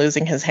in him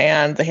losing his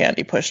hand, the hand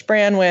he pushed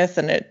Bran with,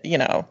 and it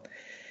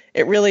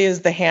really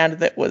is the hand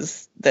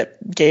that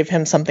gave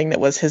him something that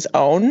was his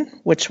own,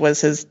 which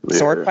was his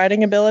sword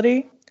fighting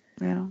ability.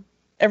 Yeah.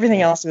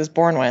 Everything else he was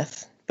born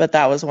with, but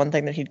that was one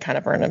thing that he'd kind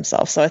of earned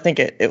himself. So I think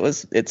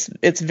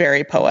it's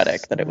very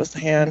poetic that it was the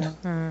hand.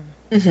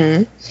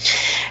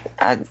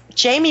 Mm-hmm.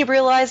 Jamie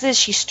realizes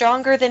she's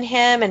stronger than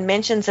him and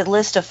mentions a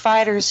list of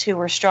fighters who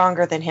were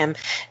stronger than him.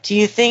 Do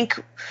you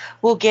think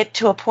we'll get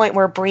to a point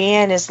where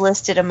Brienne is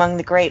listed among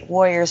the great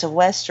warriors of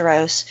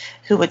Westeros?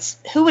 Who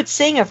would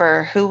sing of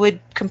her? Who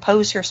would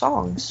compose her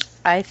songs?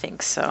 I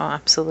think so,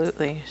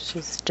 absolutely.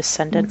 She's a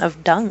descendant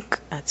of Dunk.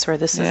 That's where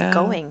this is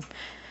going.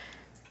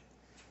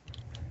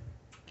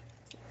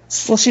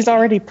 Well, she's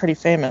already pretty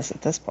famous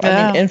at this point.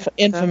 Yeah. I mean,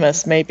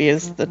 infamous maybe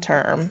is the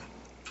term.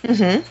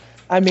 Mm-hmm.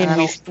 I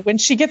mean, when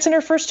she gets in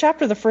her first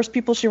chapter, the first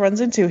people she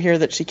runs into hear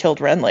that she killed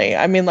Renly.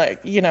 I mean,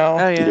 like, Oh,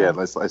 yeah,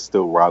 that's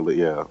still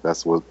widely,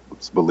 that's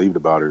what's believed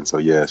about her. And so,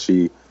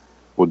 she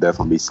will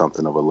definitely be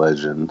something of a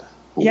legend.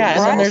 Yeah, and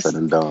then there's said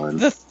and done.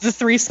 the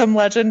threesome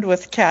legend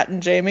with Kat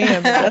and Jamie. She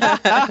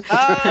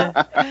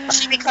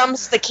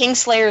becomes the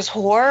Kingslayer's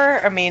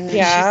whore. I mean,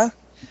 she's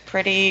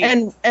pretty.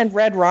 And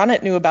Red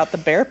Ronnet knew about the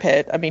bear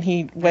pit. I mean,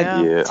 he went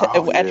at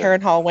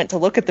Harrenhal went to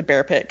look at the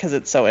bear pit because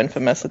it's so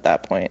infamous at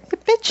that point. The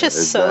bitch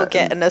is so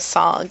getting a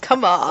song.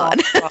 Come on.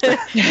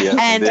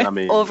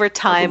 And over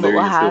time it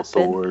will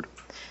happen.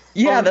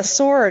 Yeah, the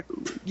sword.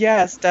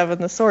 Yes, Devin,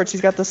 the sword.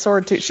 She's got the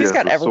sword too. She's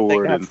got everything.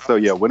 Sword, and so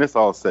yeah, when it's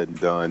all said and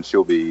done,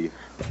 she'll be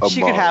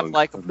she could have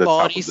like the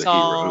bawdy top of the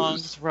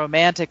songs, heroes.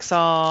 romantic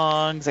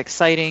songs,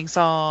 exciting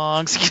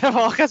songs. You can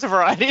have all kinds of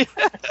variety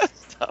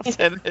stuff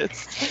in it.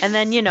 And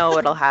then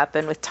what'll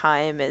happen with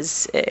time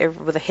is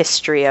with a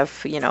history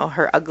of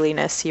her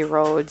ugliness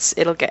erodes.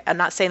 It'll get. I'm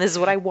not saying this is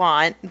what I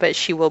want, but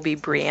she will be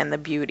Brienne the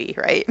Beauty,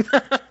 right?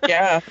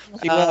 Yeah,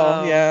 she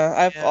will. Yeah,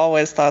 I've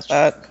always thought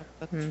that.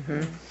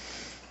 Mm-hmm.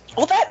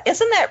 Well,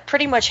 isn't that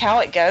pretty much how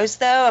it goes,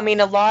 though? I mean,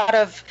 a lot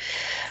of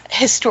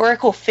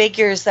historical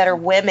figures that are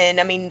women,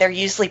 I mean, they're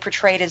usually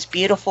portrayed as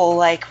beautiful.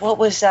 Like, what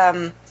was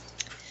not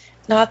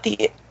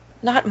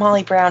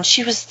Molly Brown?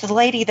 She was the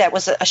lady that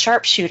was a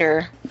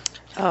sharpshooter.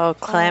 Oh,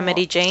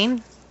 Calamity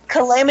Jane.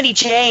 Calamity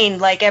Jane.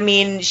 Like, I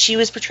mean, she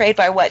was portrayed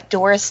by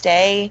Doris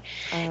Day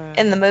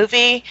in the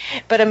movie.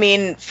 But I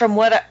mean, from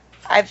what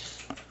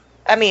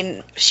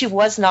she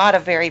was not a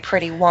very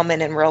pretty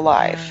woman in real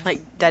life.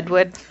 Like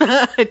Deadwood.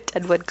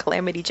 Deadwood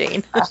Calamity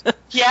Jane.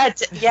 Yeah,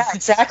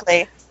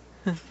 exactly.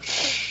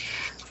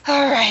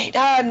 All right.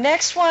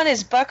 Next one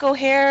is Buck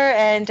O'Hare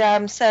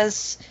and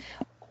says,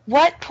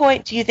 what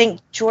point do you think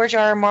George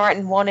R. R.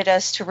 Martin wanted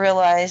us to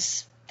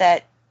realize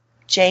that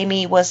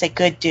Jaime was a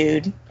good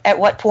dude? At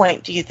what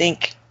point do you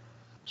think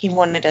he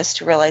wanted us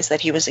to realize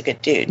that he was a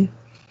good dude?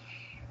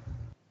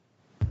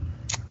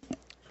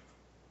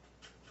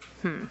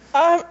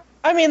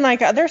 I mean, like,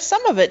 there's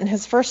some of it in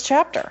his first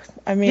chapter.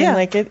 I mean,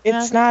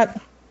 it's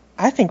not.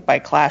 I think by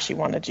Clash he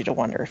wanted you to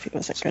wonder if he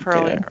was a good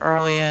dude.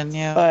 Early in,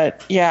 yeah.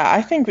 But yeah,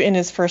 I think in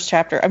his first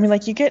chapter, I mean,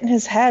 like, you get in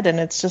his head and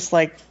it's just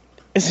like,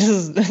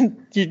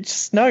 you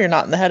just know you're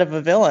not in the head of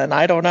a villain.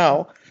 I don't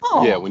know.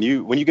 Oh. Yeah, when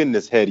you get in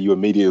his head, you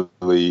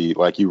immediately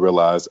you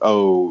realize,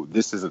 oh,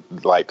 this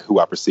isn't like who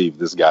I perceive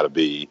this guy to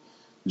be,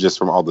 just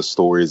from all the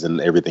stories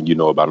and everything you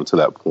know about him to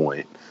that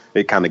point.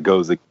 It kind of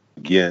goes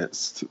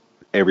against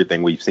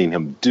everything we've seen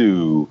him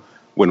do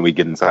when we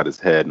get inside his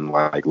head and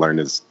learn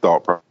his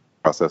thought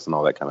process and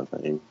all that kind of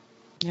thing.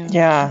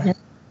 Yeah.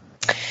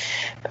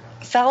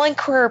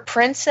 Valancourt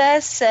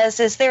Princess says,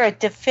 is there a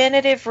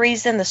definitive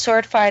reason the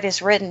sword fight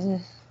is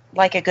written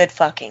like a good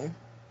fucking?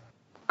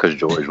 Because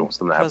George wants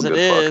them to have a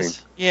good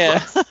fucking. Yeah.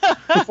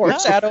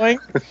 Foreshadowing.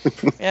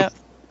 Yeah.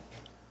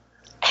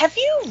 Have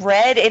you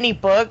read any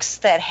books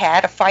that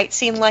had a fight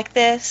scene like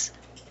this?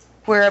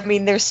 Where, I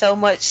mean, there's so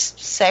much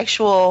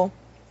sexual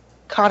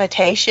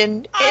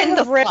connotation in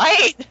the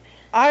fight.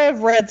 I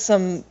have read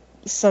some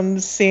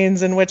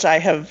scenes in which I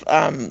have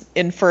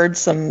inferred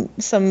some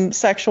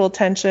sexual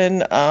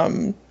tension.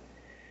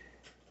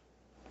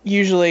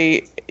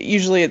 Usually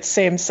it's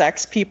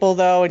same-sex people,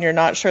 though, and you're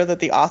not sure that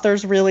the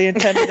authors really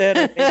intended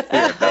it. Yeah,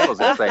 that was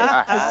the thing.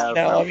 I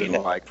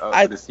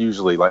have. It's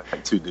usually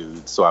two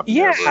dudes, so I've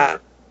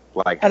never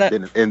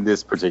been in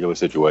this particular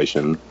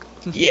situation.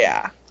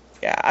 Yeah.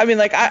 Yeah, I mean,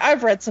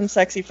 I've read some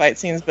sexy fight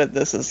scenes, but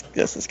this has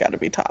got to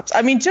be tops.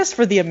 I mean, just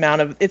for the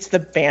amount of it's the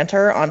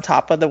banter on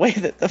top of the way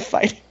that the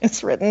fight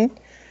is written,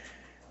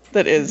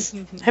 that is.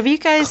 Have you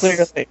guys?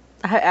 Clearly.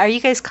 Are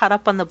you guys caught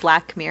up on the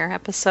Black Mirror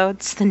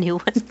episodes, the new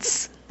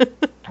ones?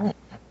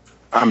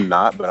 I'm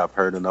not, but I've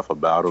heard enough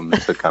about them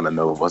to kind of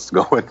know what's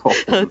going on.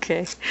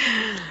 Okay.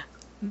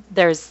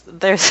 There's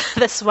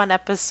this one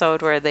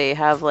episode where they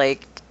have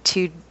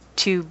two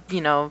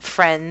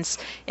friends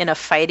in a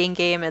fighting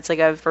game. It's like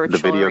a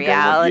virtual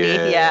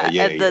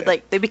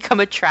reality. They become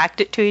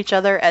attracted to each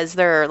other as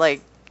their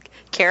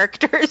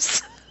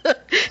characters.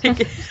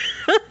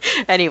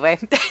 Anyway,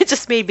 it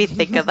just made me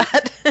think of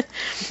that.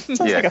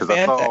 Yeah, because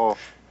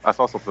I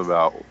saw something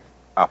about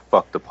I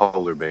fucked a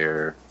polar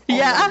bear.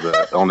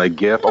 Yeah. On a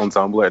GIF on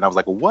Tumblr, and I was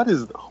like, what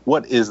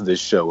is this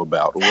show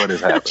about? What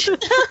is happening?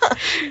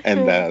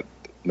 And that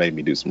made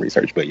me do some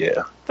research, but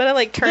yeah. But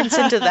it turns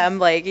into them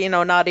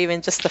not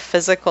even just the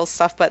physical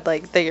stuff, but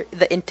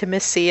the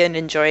intimacy and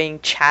enjoying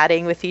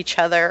chatting with each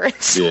other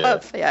and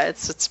stuff. Yeah,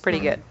 it's pretty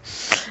good.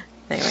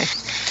 Anyway.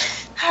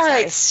 All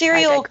right,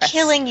 Serial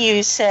Killing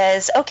You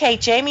says, okay,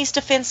 Jaime's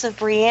defense of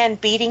Brienne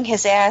beating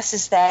his ass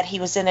is that he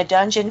was in a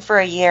dungeon for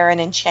a year and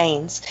in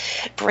chains.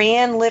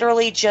 Brienne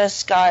literally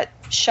just got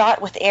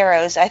shot with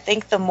arrows. I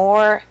think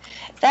more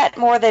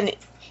than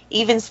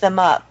evens them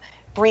up.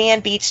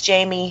 Brienne beats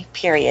Jaime,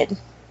 period.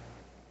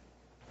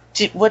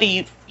 What do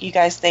you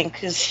guys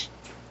think? 'Cause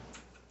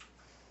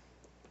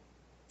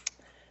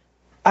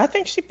I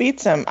think she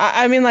beats him.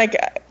 I mean,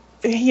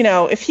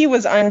 if he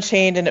was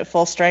unchained and at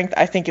full strength,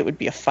 I think it would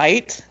be a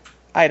fight.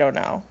 I don't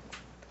know.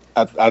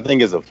 I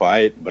think it's a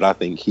fight, but I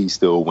think he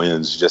still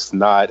wins, just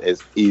not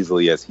as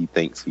easily as he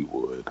thinks he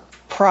would.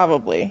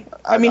 Probably.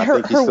 I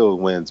think he still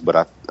wins,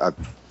 but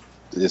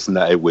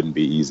it wouldn't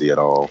be easy at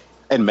all.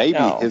 And maybe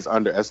his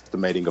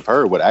underestimating of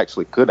her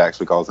could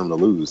actually cause him to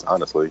lose,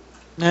 honestly.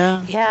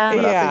 Yeah. Yeah.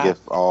 But I think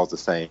if all's the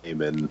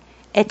same and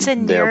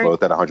they're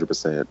both at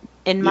 100%.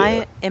 In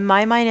my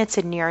mind, it's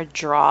a near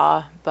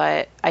draw,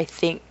 but I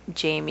think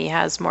Jaime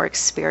has more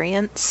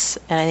experience,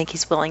 and I think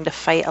he's willing to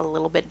fight a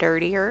little bit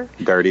dirtier.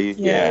 Dirty?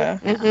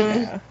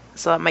 Yeah.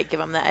 So that might give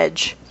him the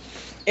edge.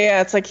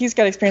 Yeah, it's like he's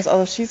got experience,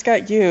 although she's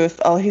got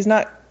youth. Oh, he's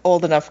not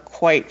old enough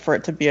quite for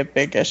it to be a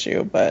big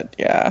issue, but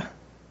yeah.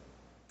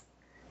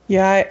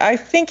 Yeah, I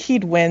think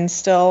he'd win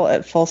still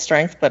at full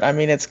strength, but I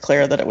mean, it's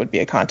clear that it would be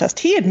a contest.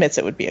 He admits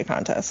it would be a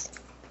contest.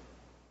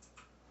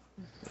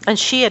 And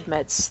she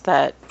admits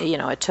that,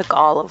 it took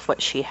all of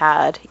what she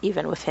had,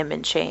 even with him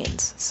in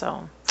chains,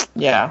 so.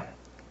 Yeah.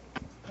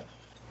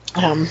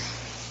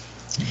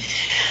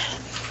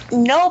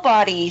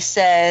 Nobody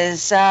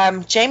says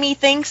Jaime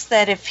thinks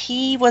that if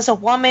he was a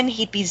woman,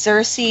 he'd be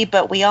Cersei,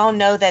 but we all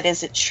know that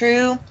isn't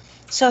true.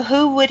 So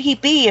who would he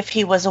be if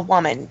he was a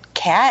woman?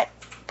 Cat?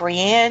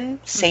 Brienne?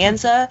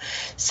 Sansa?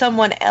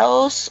 Someone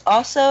else?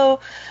 Also,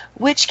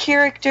 which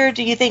character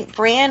do you think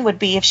Brienne would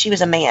be if she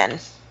was a man?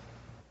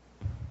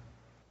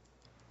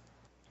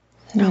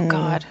 Oh,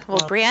 God.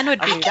 Well, Brienne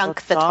would be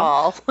Dunk the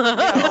Tall.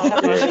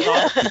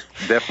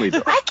 Definitely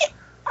Dunk.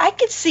 I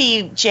could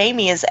see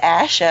Jaime as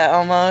Asha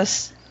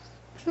almost.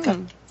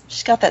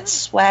 She's got that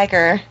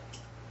swagger,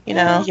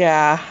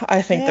 Yeah,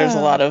 I think there's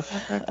a lot of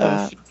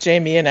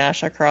Jaime and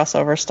Asha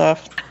crossover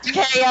stuff.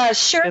 Okay,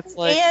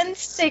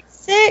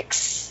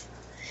 Sherman66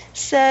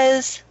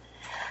 says,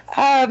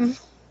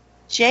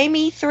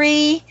 Jaime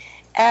 3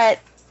 at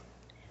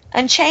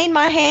Unchain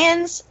my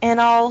hands and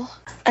I'll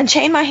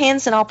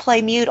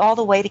play mute all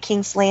the way to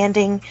King's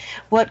Landing.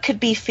 What could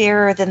be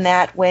fairer than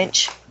that,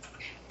 wench?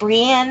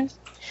 Brienne,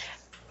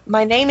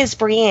 my name is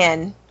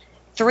Brienne.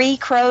 3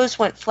 crows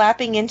went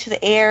flapping into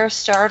the air,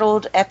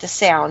 startled at the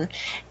sound.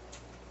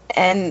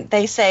 And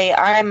they say,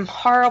 I'm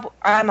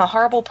a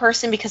horrible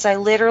person because I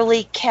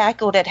literally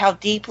cackled at how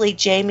deeply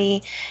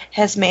Jaime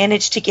has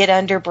managed to get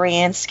under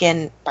Brienne's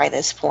skin by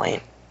this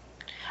point.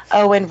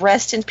 Oh, and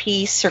rest in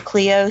peace, Sir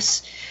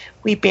Cleos.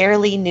 We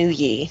barely knew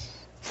ye.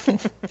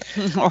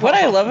 What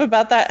I love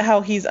about that,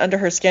 how he's under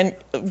her skin,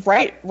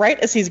 right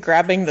as he's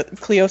grabbing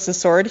Cleos'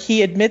 sword,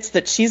 he admits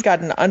that she's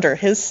gotten under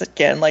his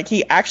skin. Like,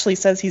 he actually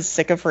says he's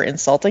sick of her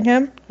insulting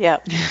him. Yeah.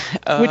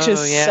 Which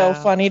is so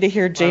funny to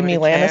hear Jaime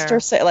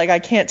Lannister say, like, I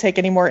can't take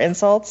any more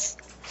insults.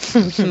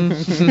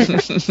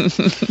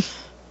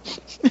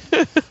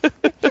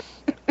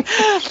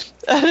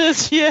 That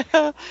is,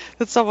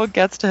 that someone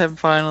gets to him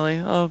finally.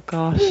 Oh,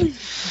 gosh.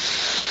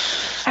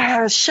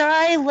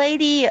 Shy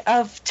Lady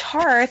of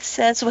Tarth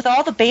says, with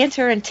all the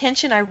banter and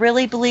tension, I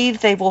really believe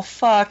they will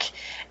fuck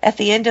at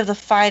the end of the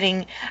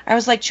fighting. I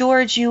was like,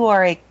 George, you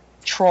are a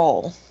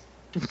troll.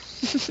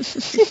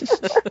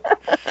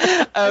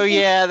 Oh,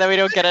 yeah, then we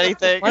don't get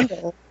anything.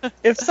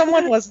 If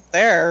someone was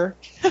there.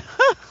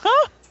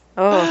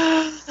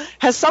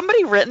 Has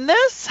somebody written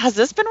this? Has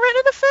this been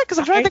written in a fic? Because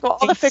I'm trying to think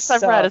of all the fics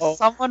I've read. Has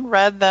someone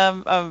read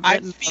them? I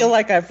feel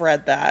like I've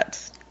read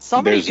that.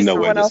 There's no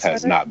way this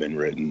has not been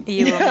written.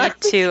 You will need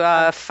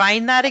to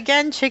find that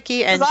again,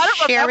 Chicky, and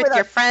share with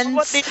your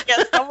friends.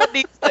 Someone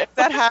needs to, if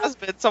that has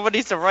been, someone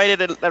needs to write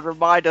it and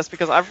remind us,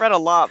 because I've read a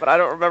lot, but I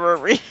don't remember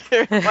reading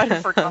it. I might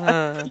have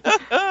forgotten.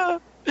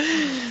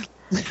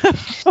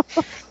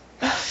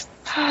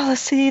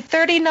 Let's see.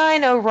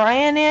 39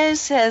 Orion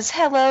says,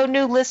 hello,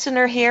 new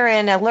listener here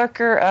and a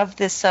lurker of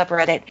this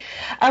subreddit.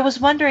 I was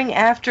wondering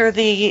after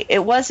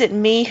it wasn't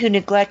me who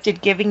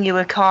neglected giving you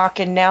a cock,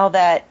 and now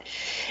that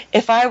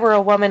if I were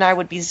a woman I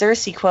would be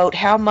Cersei, quote,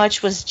 how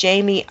much was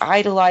Jaime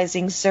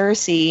idolizing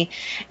Cersei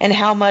and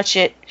how much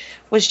it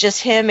was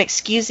just him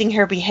excusing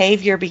her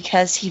behavior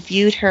because he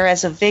viewed her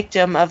as a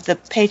victim of the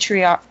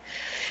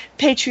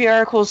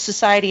patriarchal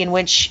society in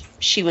which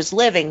she was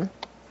living.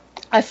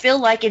 I feel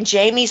like in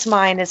Jaime's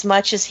mind, as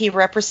much as he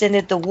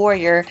represented the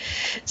warrior,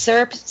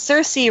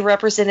 Cersei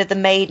represented the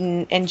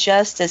maiden, and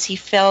just as he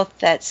felt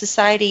that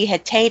society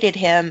had tainted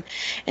him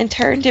and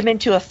turned him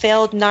into a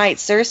failed knight,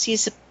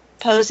 Cersei's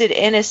supposed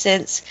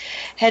innocence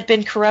had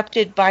been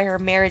corrupted by her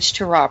marriage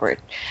to Robert.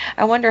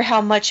 I wonder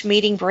how much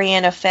meeting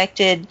Brienne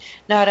affected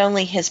not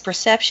only his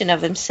perception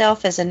of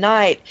himself as a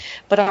knight,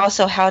 but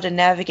also how to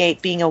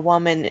navigate being a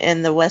woman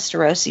in the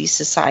Westerosi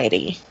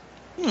society.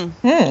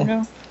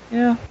 Yeah.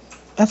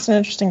 That's an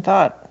interesting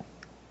thought.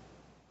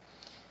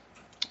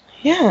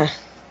 Yeah.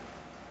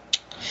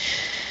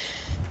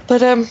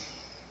 But, I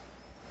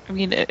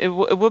mean, it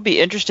would be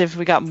interesting if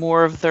we got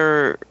more of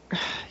their,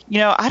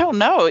 I don't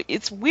know.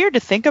 It's weird to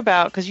think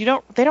about because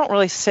they don't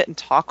really sit and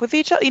talk with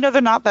each other. They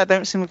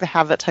don't seem like they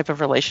have that type of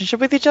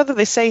relationship with each other.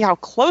 They say how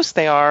close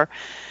they are,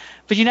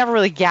 but you never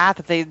really got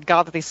that they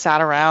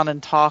sat around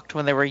and talked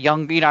when they were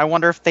young. I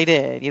wonder if they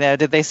did.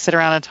 Did they sit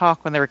around and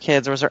talk when they were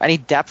kids, or was there any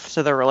depth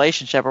to their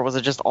relationship, or was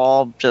it just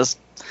all just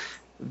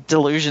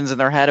delusions in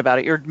their head about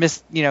it, or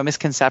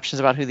misconceptions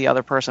about who the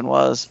other person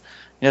was?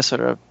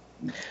 Sort of.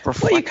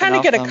 Well, you kind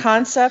of get a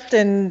concept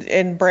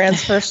in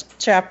Bran's first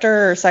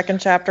chapter or second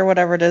chapter,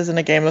 whatever it is in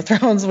a Game of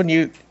Thrones, when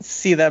you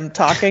see them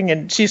talking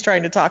and she's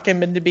trying to talk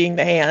him into being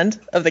the hand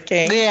of the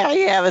king.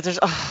 Yeah, but there's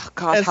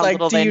how like,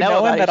 little they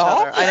know about each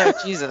other. I know,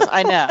 Jesus,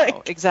 I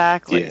know,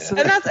 exactly. Yeah. So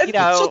and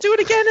she'll do it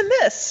again in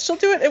this. She'll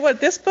do it in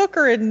this book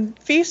or in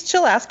Feast.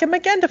 She'll ask him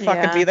again to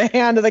fucking be the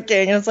hand of the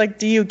king, and it's like,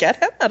 do you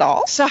get him at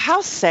all? So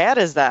how sad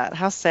is that?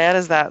 How sad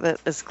is that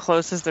as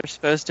close as they're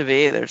supposed to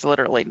be, there's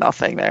literally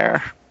nothing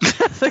there.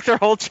 like their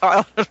whole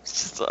childhood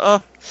was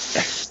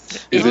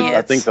just.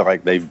 I think that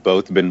like they've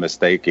both been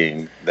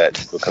mistaking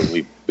that because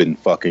we've been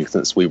fucking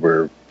since we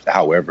were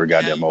however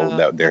goddamn old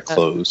that they're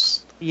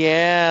close.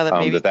 Yeah,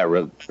 that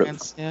really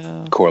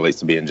correlates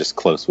to being just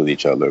close with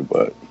each other,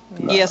 but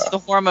yes, the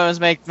hormones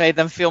made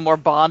them feel more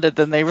bonded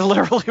than they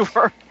literally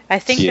were. I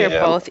think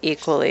they're both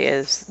equally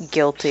as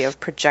guilty of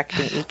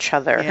projecting each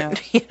other.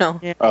 You know.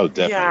 Yeah. Oh,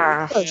 definitely.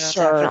 Yeah,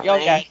 sure.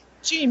 Definitely. Okay.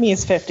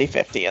 Jamie's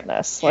 50-50 in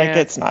this. Like,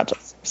 it's not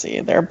just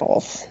Cersei. They're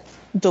both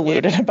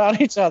deluded about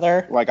each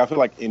other. Like, I feel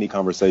like any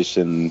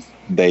conversation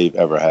they've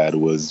ever had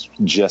was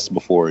just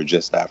before or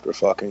just after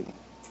fucking.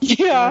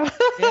 Yeah.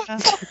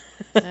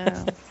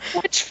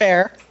 Which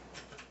fair.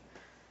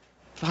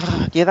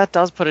 Yeah, that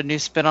does put a new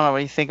spin on it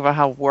when you think about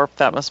how warped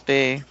that must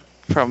be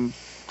from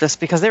just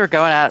because they were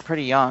going at it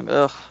pretty young.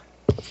 Ugh.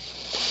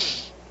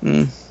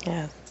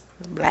 Yeah.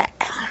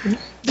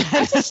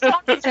 I just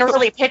don't even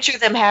really picture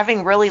them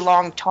having really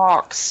long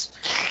talks.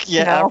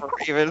 Yeah,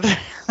 even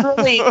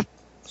really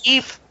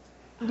deep,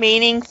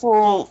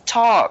 meaningful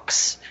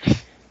talks.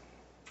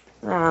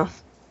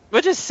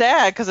 Which is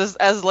sad because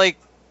as like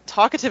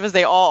talkative as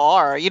they all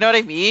are, you know what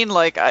I mean?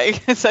 Like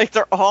it's like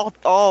they're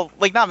all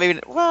like not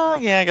maybe.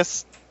 Well, yeah, I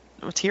guess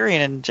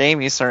Tyrion and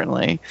Jaime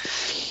certainly.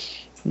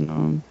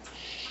 Yeah,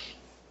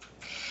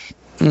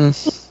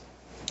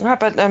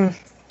 but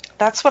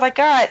that's what I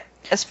got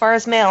as far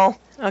as mail.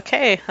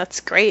 Okay, that's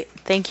great.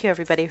 Thank you,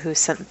 everybody who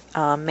sent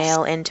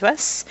mail in to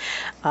us.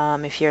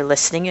 If you're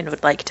listening and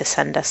would like to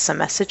send us some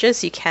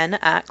messages, you can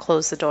at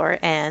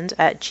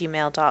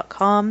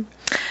closethedoorand@gmail.com.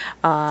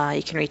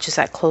 You can reach us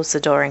at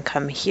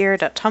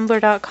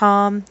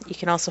closethedoorandcomehere.tumblr.com. You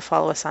can also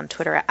follow us on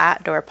Twitter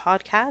at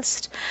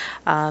 @doorpodcast.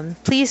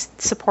 Please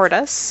support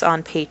us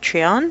on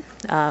Patreon.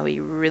 We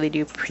really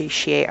do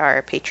appreciate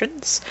our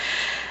patrons.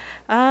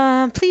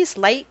 Please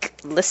like,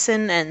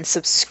 listen, and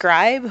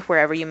subscribe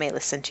wherever you may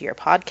listen to your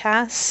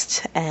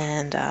podcast.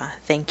 And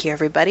thank you,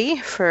 everybody,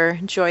 for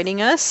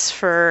joining us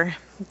for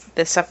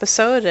this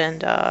episode,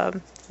 and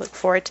look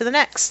forward to the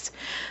next.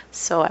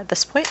 So at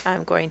this point,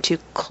 I'm going to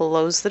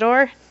close the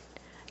door.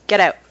 Get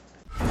out.